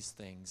all these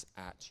things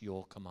at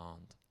your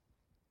command.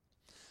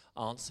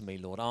 Answer me,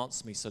 Lord,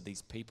 answer me, so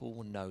these people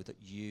will know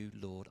that you,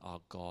 Lord,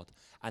 are God,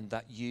 and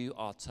that you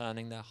are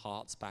turning their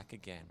hearts back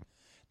again."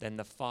 Then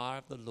the fire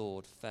of the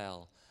Lord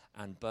fell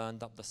and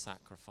burned up the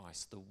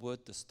sacrifice, the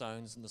wood, the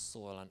stones, and the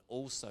soil, and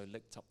also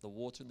licked up the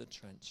water in the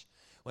trench.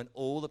 When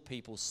all the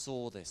people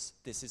saw this,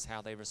 this is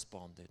how they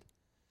responded.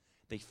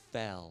 They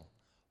fell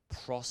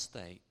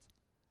prostrate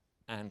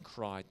and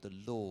cried, "The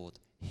Lord,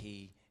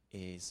 he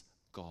is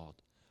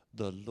God.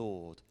 The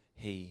Lord,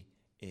 he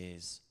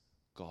is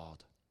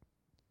God."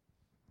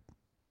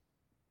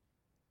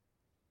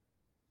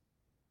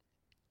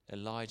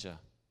 Elijah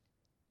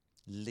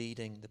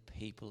leading the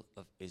people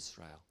of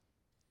Israel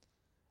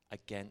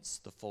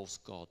against the false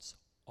gods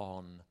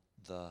on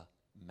the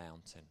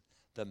mountain.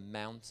 The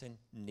mountain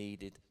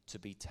needed to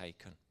be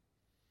taken.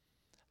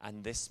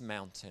 And this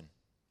mountain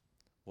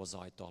was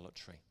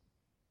idolatry.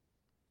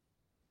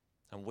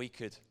 And we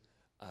could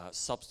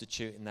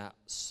substitute in that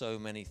so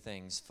many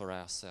things for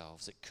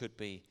ourselves. It could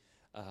be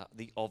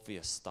the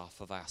obvious stuff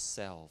of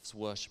ourselves,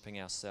 worshipping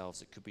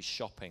ourselves. It could be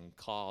shopping,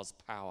 cars,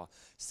 power,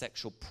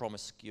 sexual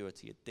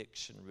promiscuity,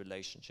 addiction,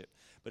 relationship.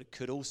 But it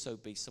could also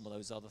be some of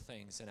those other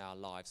things in our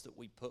lives that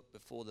we put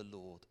before the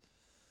Lord,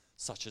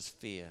 such as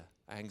fear,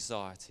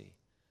 anxiety,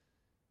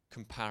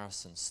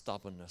 comparison,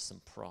 stubbornness,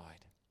 and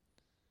pride.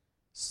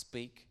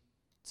 Speak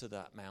to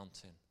that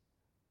mountain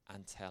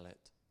and tell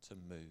it to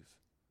move.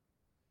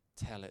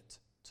 Tell it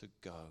to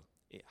go.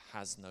 It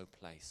has no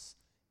place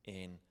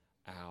in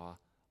our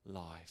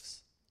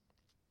lives.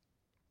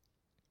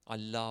 I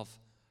love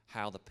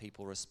how the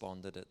people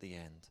responded at the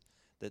end,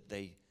 that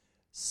they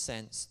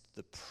sensed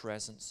the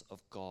presence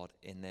of God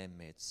in their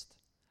midst,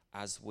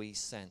 as we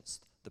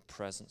sensed the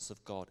presence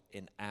of God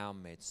in our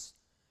midst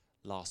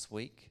last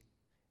week,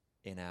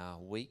 in our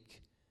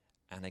week,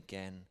 and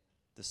again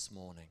this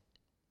morning.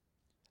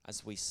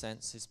 As we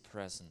sense his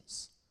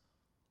presence,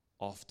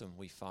 often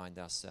we find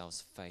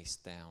ourselves face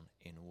down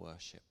in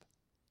worship.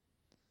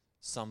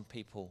 Some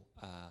people,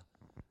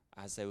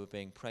 as they were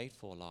being prayed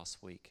for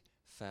last week,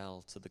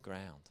 fell to the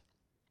ground.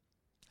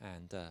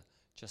 And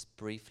just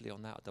briefly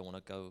on that, I don't want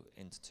to go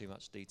into too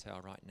much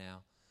detail right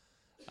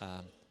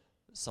now.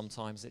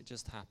 Sometimes it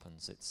just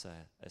happens. It's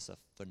a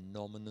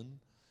phenomenon.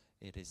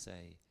 It is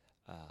a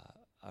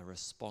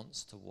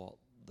response to what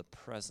the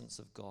presence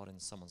of God in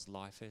someone's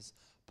life is.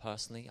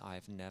 Personally,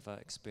 I've never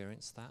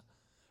experienced that.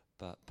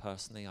 But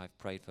personally, I've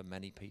prayed for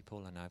many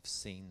people and I've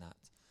seen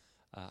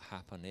that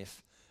happen.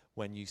 If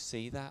when you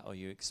see that or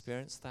you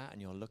experience that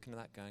and you're looking at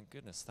that going,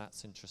 goodness,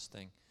 that's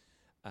interesting,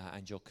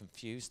 and you're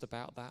confused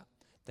about that,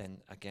 then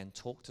again,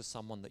 talk to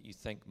someone that you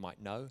think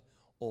might know,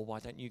 or why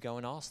don't you go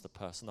and ask the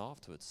person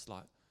afterwards,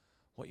 like,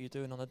 what are you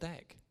doing on the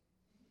deck?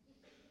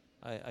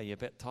 Are you a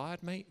bit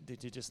tired, mate?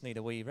 Did you just need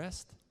a wee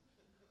rest?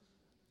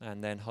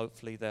 And then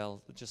hopefully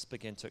they'll just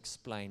begin to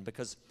explain.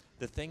 Because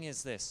the thing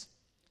is this,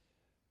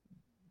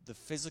 the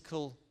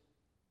physical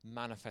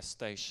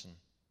manifestation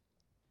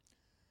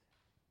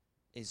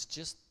is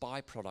just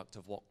byproduct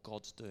of what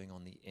God's doing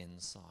on the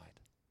inside.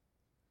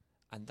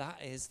 And that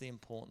is the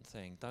important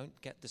thing.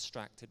 Don't get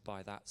distracted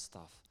by that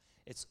stuff.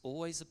 It's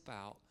always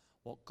about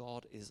what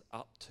God is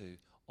up to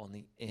on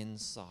the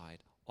inside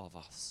of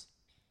us.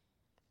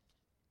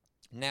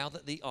 Now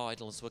that the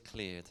idols were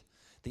cleared,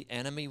 the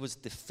enemy was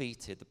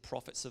defeated, the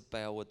prophets of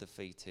Baal were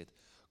defeated,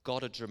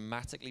 God had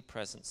dramatically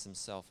presenced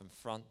himself in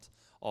front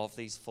of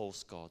these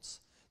false gods.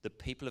 The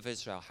people of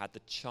Israel had the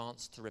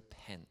chance to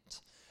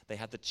repent. They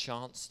had the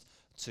chance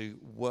to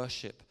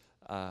worship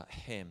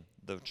him,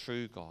 the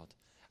true God.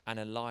 And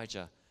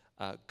Elijah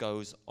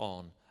goes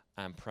on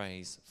and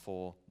prays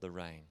for the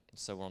rain.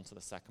 So we're on to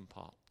the second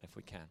part, if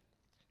we can.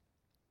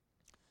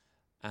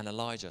 And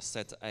Elijah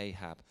said to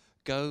Ahab,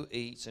 "Go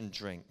eat and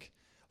drink,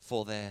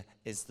 for there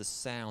is the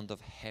sound of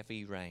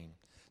heavy rain."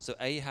 So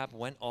Ahab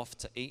went off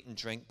to eat and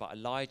drink, but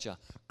Elijah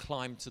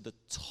climbed to the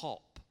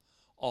top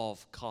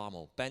of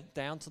Carmel, bent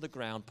down to the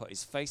ground, put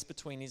his face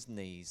between his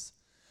knees.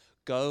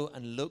 "Go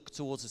and look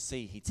towards the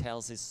sea," he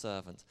tells his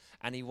servant.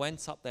 And he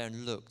went up there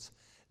and looked.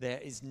 "There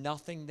is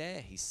nothing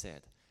there," he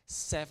said.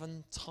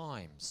 7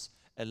 times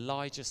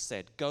Elijah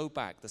said, "Go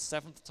back." The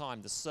 7th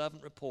time the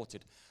servant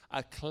reported,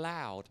 "A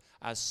cloud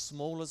as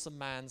small as a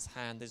man's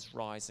hand is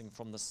rising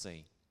from the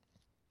sea."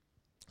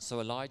 So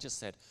Elijah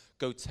said,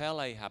 "Go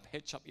tell Ahab,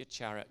 hitch up your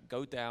chariot,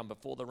 go down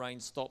before the rain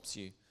stops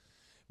you."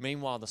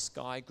 Meanwhile, the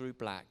sky grew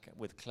black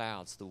with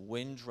clouds. The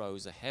wind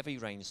rose, a heavy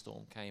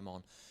rainstorm came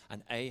on,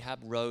 and Ahab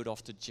rode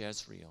off to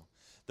Jezreel.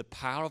 The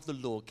power of the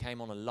Lord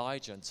came on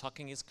Elijah, and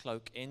tucking his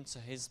cloak into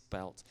his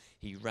belt,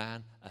 he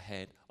ran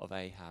ahead of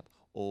Ahab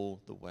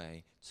all the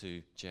way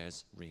to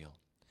Jezreel.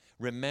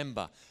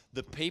 Remember,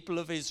 the people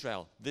of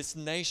Israel, this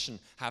nation,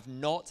 have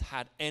not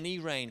had any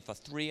rain for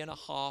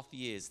 3.5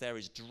 years. There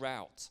is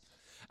drought.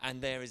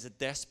 And there is a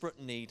desperate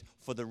need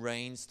for the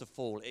rains to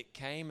fall. It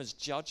came as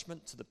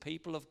judgment to the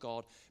people of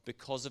God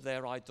because of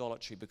their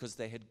idolatry, because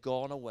they had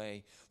gone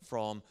away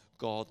from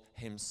God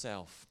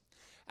himself.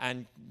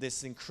 And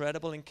this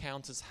incredible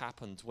encounter's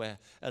happened where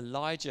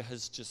Elijah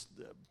has just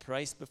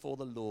praised before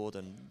the Lord,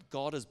 and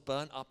God has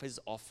burnt up his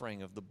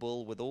offering of the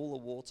bull with all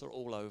the water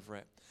all over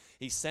it.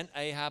 He sent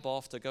Ahab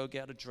off to go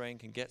get a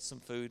drink and get some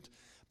food.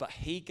 But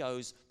he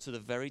goes to the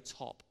very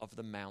top of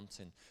the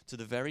mountain, to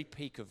the very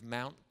peak of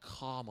Mount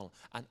Carmel,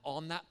 and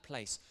on that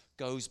place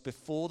goes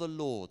before the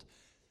Lord.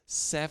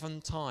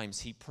 7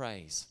 times he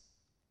prays.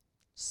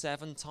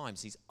 7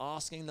 times he's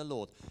asking the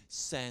Lord,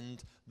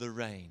 "Send the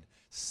rain,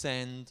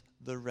 send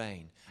the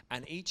rain."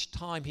 And each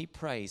time he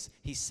prays,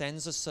 he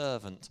sends a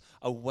servant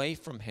away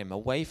from him,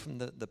 away from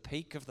the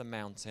peak of the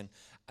mountain,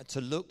 to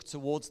look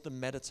towards the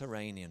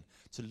Mediterranean,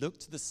 to look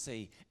to the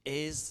sea.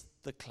 Is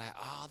the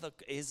cloud,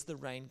 is the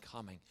rain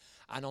coming?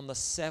 And on the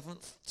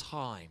 7th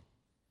time,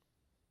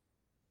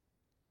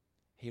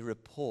 he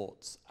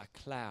reports a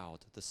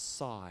cloud the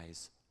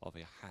size of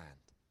your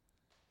hand.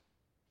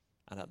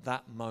 And at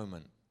that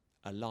moment,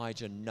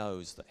 Elijah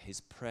knows that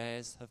his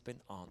prayers have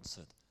been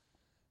answered.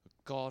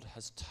 God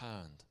has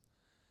turned,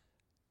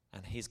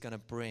 and he's going to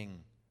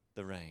bring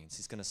the rains.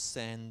 He's going to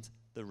send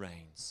the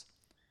rains.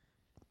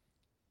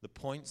 The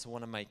points I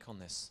want to make on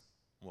this,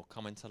 we'll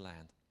come into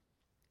land.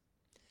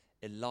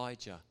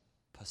 Elijah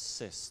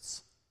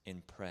persists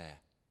in prayer.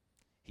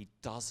 He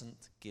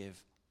doesn't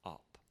give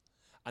up.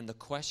 And the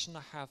question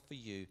I have for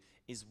you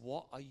is,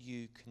 what are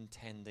you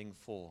contending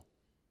for?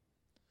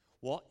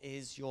 What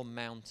is your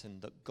mountain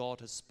that God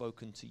has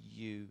spoken to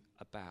you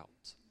about?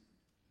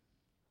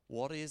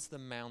 What is the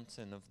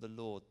mountain of the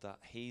Lord that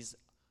he's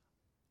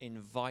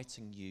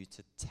inviting you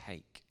to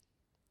take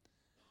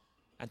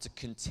and to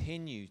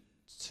continue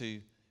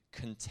to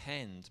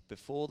contend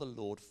before the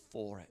Lord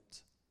for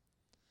it?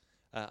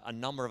 A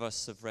number of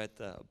us have read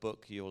the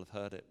book, you'll have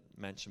heard it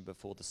mentioned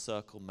before, The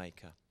Circle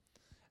Maker.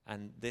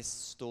 And this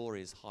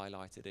story is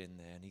highlighted in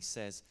there. And he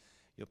says,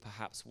 you're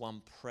perhaps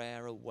one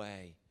prayer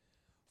away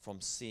from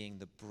seeing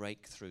the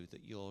breakthrough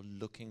that you're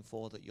looking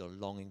for, that you're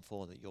longing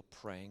for, that you're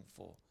praying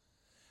for.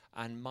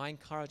 And my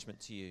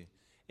encouragement to you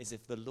is,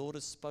 if the Lord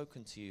has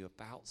spoken to you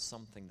about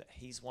something that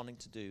he's wanting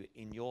to do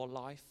in your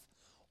life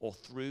or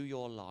through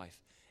your life,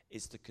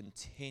 is to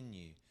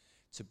continue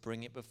to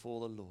bring it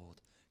before the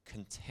Lord.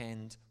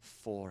 Contend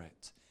for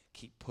it.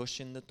 Keep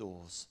pushing the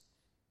doors.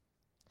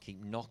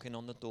 Keep knocking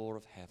on the door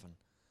of heaven.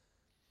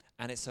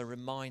 And it's a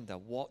reminder,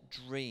 what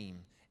dream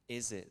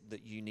is it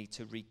that you need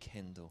to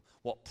rekindle?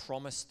 What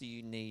promise do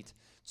you need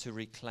to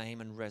reclaim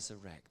and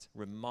resurrect?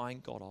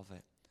 Remind God of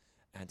it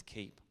and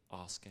keep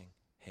asking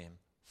him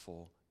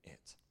for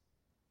it.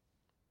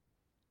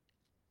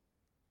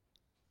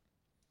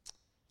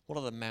 What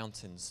are the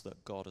mountains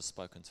that God has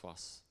spoken to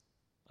us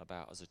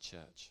about as a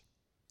church?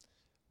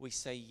 We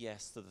say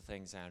yes to the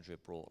things Andrea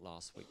brought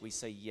last week. We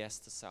say yes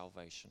to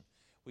salvation.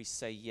 We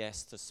say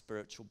yes to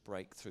spiritual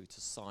breakthrough,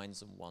 to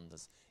signs and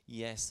wonders.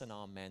 Yes and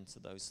amen to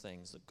those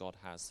things that God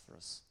has for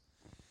us.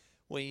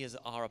 We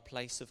are a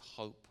place of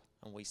hope,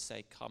 and we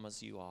say, come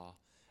as you are.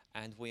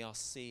 And we are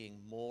seeing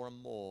more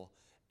and more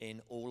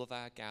in all of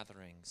our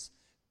gatherings,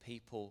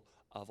 people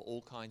of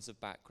all kinds of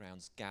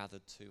backgrounds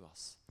gathered to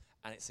us.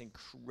 And it's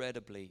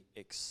incredibly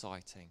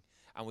exciting.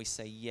 And we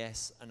say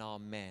yes and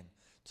amen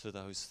to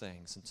those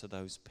things and to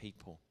those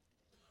people.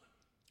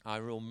 I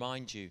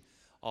remind you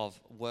of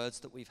words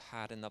that we've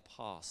had in the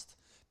past,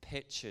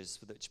 pictures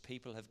which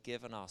people have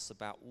given us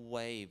about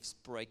waves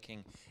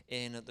breaking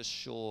in at the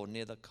shore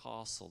near the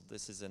castle.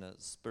 This is in a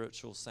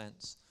spiritual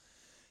sense.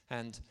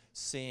 And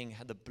seeing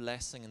the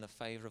blessing and the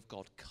favor of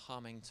God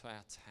coming to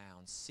our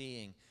town,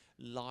 seeing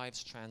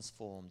lives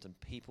transformed and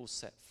people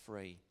set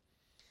free.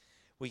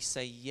 We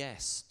say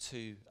yes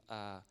to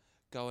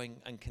going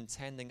and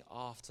contending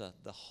after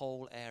the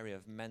whole area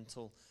of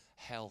mental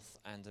health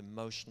and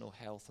emotional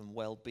health and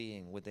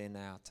well-being within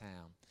our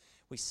town.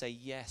 We say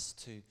yes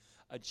to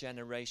a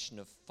generation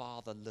of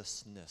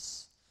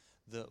fatherlessness,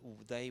 that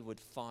they would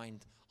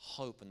find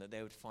hope and that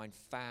they would find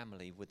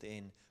family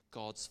within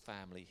God's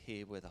family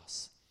here with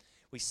us.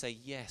 We say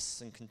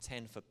yes and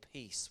contend for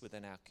peace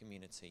within our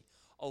community.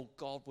 Oh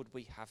God, would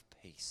we have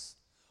peace?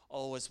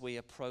 Oh, as we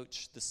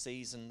approach the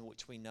season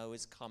which we know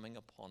is coming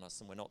upon us,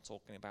 and we're not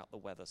talking about the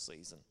weather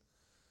season,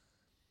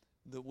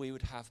 that we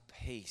would have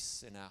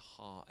peace in our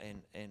heart,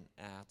 in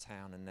our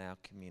town and our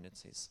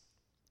communities.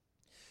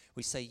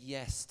 We say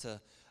yes to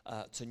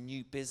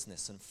new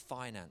business and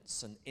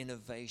finance and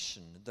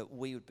innovation, that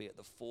we would be at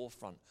the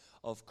forefront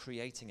of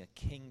creating a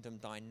kingdom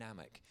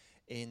dynamic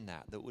in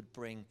that would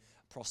bring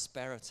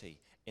prosperity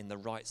in the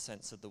right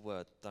sense of the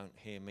word. Don't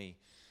hear me.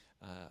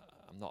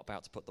 I'm not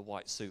about to put the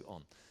white suit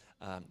on.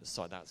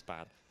 Sorry, that's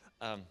bad.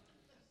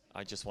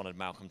 I just wanted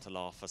Malcolm to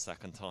laugh a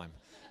second time,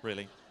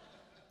 really.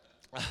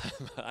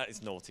 That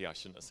is naughty. I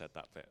shouldn't have said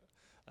that bit.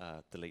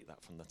 Delete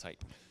that from the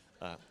tape.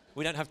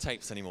 We don't have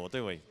tapes anymore,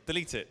 do we?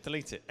 Delete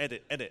it,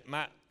 edit.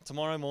 Matt,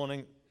 tomorrow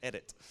morning,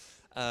 edit.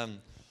 They're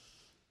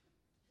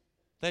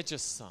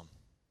just some.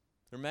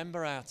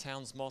 Remember our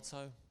town's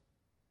motto?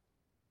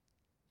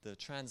 The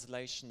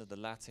translation of the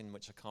Latin,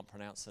 which I can't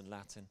pronounce in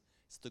Latin,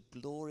 it's the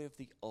glory of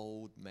the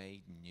old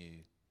made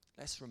new.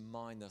 Let's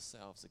remind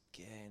ourselves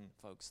again,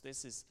 folks,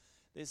 this is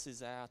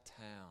our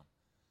town.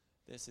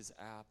 This is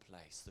our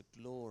place, the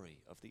glory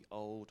of the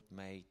old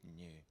made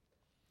new.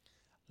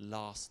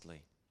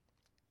 Lastly,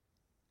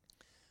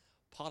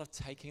 part of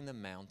taking the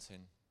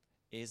mountain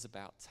is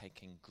about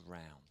taking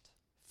ground,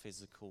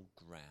 physical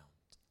ground.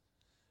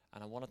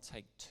 And I want to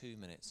take 2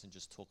 minutes and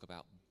just talk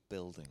about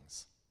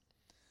buildings.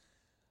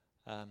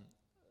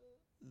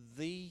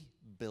 The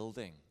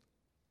building,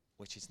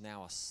 which is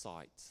now a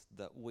site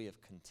that we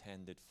have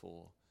contended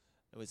for,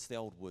 it's the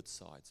old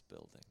Woodsides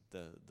building,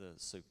 the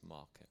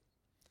supermarket,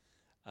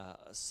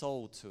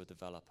 sold to a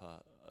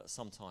developer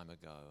some time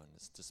ago, and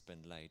it's just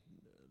been laid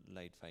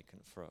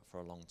vacant for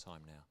a long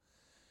time now.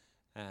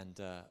 And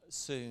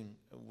soon,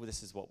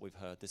 this is what we've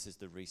heard, this is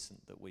the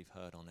recent that we've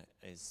heard on it,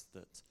 is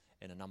that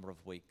in a number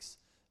of weeks,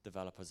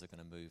 developers are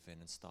going to move in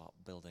and start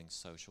building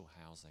social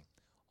housing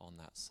on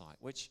that site,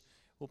 which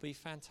will be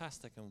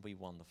fantastic and will be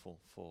wonderful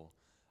for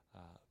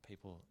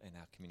people in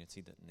our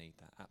community that need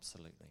that,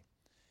 absolutely.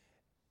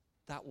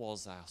 That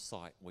was our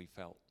sight, we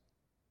felt.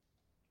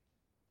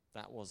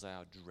 That was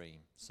our dream.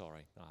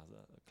 Sorry,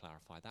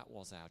 clarify. That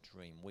was our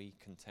dream. We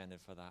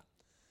contended for that.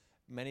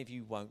 Many of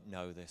you won't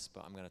know this,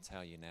 but I'm going to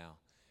tell you now.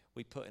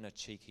 We put in a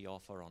cheeky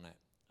offer on it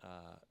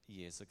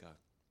years ago.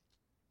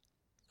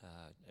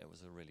 It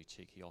was a really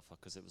cheeky offer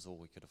because it was all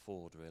we could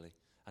afford, really.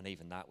 And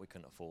even that, we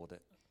couldn't afford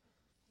it.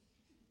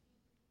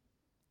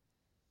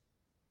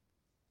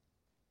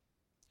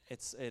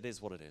 It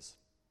is what it is.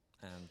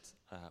 And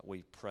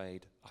we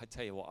prayed. I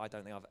tell you what, I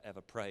don't think I've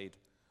ever prayed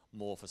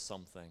more for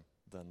something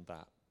than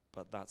that.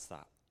 But that's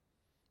that.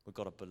 We've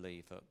got to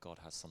believe that God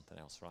has something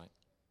else, right?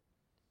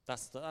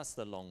 That's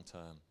the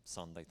long-term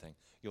Sunday thing.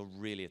 You're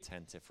really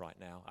attentive right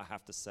now. I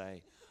have to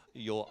say,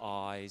 your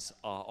eyes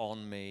are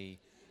on me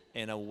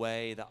in a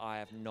way that I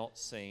have not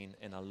seen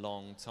in a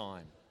long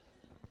time.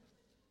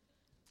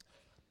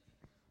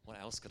 What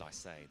else could I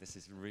say? This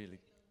is really...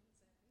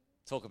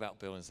 Talk about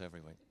buildings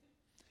every week.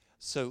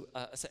 So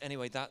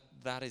anyway,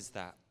 that is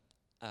that.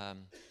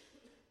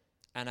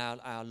 And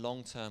our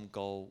long-term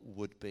goal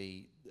would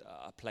be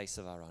a place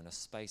of our own, a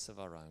space of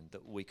our own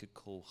that we could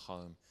call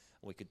home.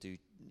 We could do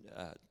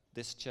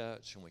this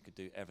church and we could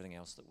do everything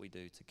else that we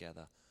do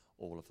together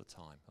all of the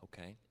time,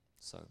 okay?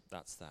 So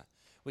that's that.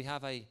 We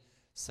have a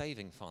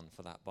saving fund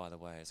for that, by the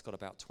way. It's got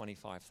about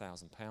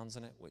 £25,000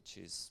 in it, which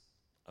is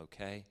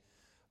okay,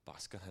 but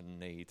it's going to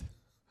need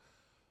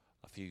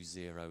a few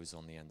zeros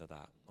on the end of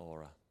that,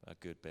 or a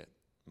good bit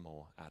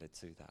more added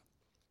to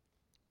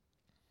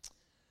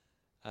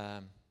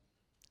that.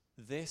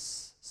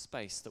 This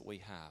space that we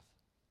have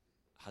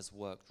has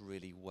worked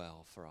really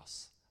well for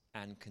us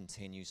and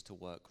continues to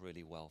work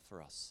really well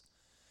for us.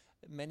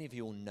 Many of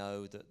you will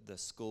know that the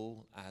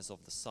school, as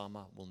of the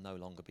summer, will no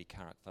longer be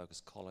Carrick Fergus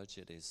College.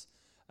 It is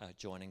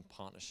joining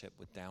partnership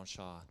with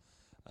Downshire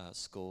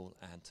School,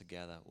 and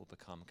together will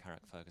become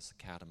Carrick Fergus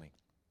Academy.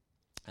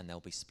 And they'll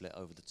be split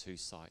over the two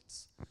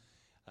sites.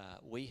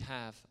 We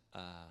have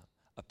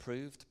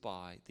approved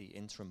by the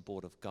interim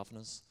Board of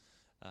Governors,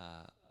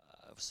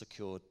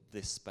 secured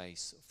this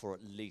space for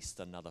at least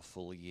another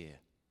full year.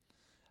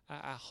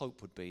 Our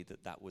hope would be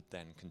that that would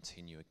then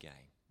continue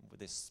again.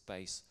 This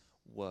space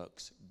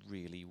works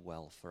really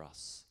well for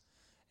us.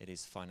 It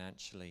is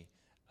financially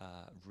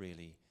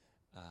really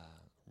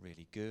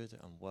good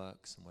and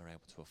works, and we're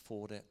able to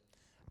afford it.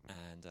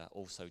 And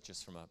also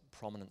just from a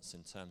prominence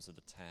in terms of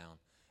the town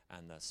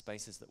and the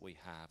spaces that we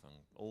have and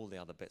all the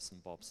other bits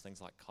and bobs,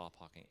 things like car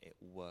parking, it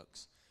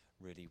works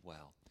really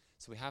well.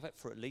 So we have it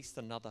for at least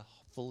another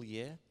full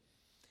year,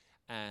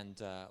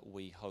 and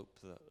we hope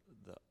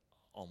that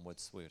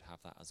onwards we would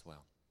have that as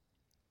well.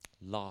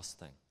 Last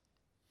thing,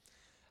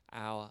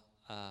 our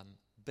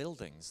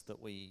buildings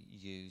that we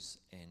use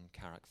in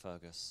Carrick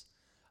Fergus,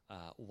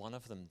 one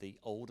of them, the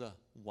older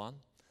one,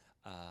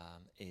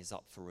 is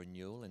up for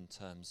renewal in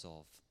terms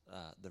of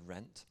the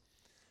rent.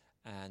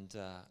 And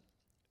I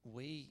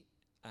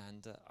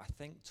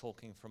think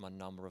talking from a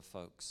number of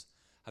folks,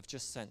 have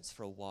just sensed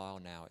for a while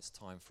now it's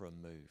time for a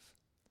move.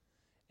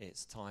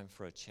 It's time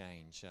for a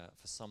change,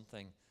 for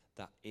something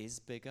that is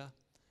bigger,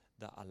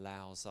 that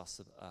allows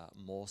us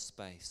more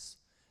space,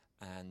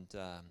 and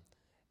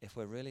if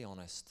we're really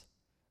honest,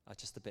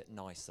 just a bit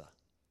nicer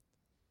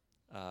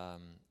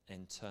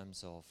in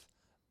terms of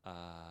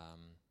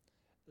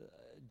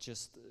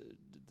just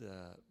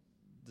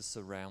the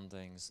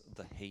surroundings,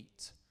 the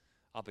heat.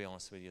 I'll be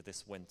honest with you,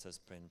 this winter's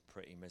been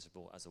pretty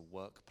miserable as a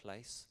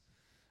workplace.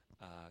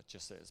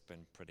 Just that it's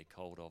been pretty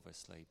cold,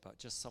 obviously, but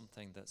just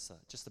something that's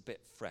just a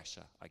bit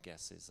fresher, I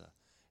guess,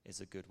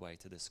 is a good way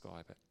to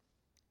describe it.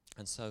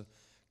 And so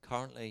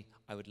currently,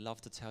 I would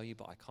love to tell you,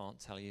 but I can't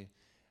tell you,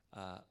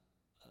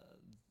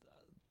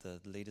 the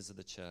leaders of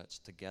the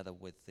church, together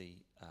with the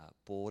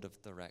board of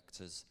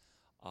directors,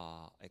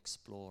 are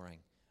exploring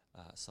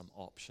some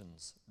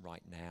options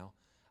right now.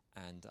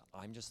 And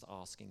I'm just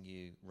asking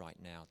you right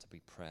now to be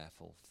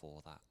prayerful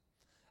for that.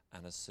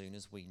 And as soon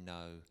as we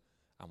know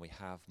and we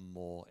have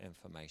more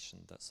information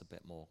that's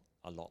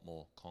a lot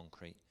more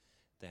concrete,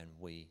 then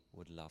we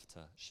would love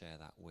to share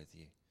that with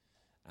you.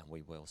 And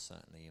we will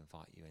certainly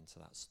invite you into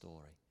that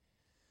story.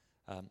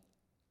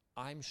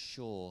 I'm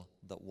sure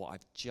that what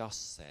I've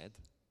just said,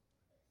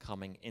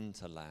 coming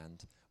into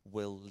land,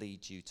 will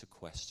lead you to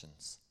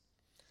questions.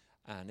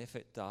 And if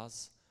it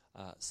does,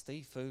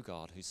 Steve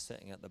Fugard, who's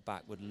sitting at the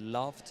back, would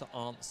love to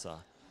answer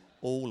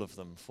all of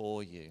them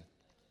for you.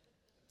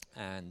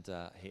 And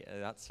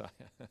that's right.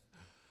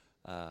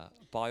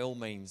 By all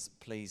means,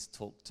 please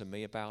talk to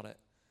me about it.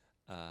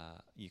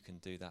 You can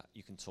do that.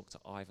 You can talk to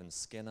Ivan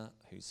Skinner,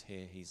 who's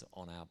here. He's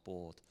on our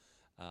board.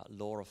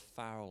 Laura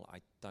Farrell,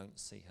 I don't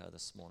see her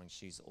this morning.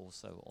 She's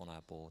also on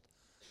our board.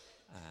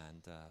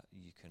 And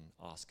you can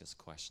ask us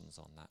questions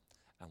on that.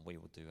 And we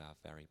will do our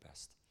very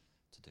best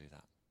to do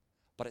that.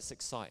 But it's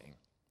exciting.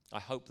 I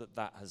hope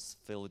that has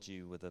filled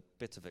you with a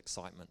bit of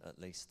excitement at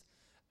least.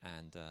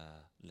 and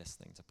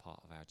listening to part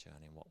of our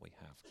journey and what we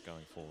have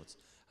going forwards.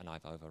 And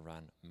I've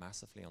overrun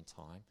massively on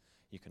time.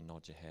 You can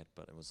nod your head,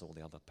 but it was all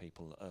the other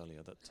people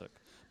earlier that took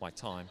my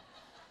time.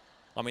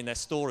 I mean, their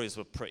stories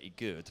were pretty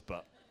good,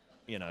 but,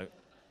 you know,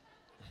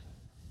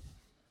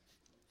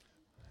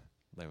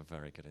 they were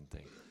very good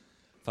indeed.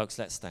 Folks,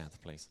 let's stand,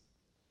 please.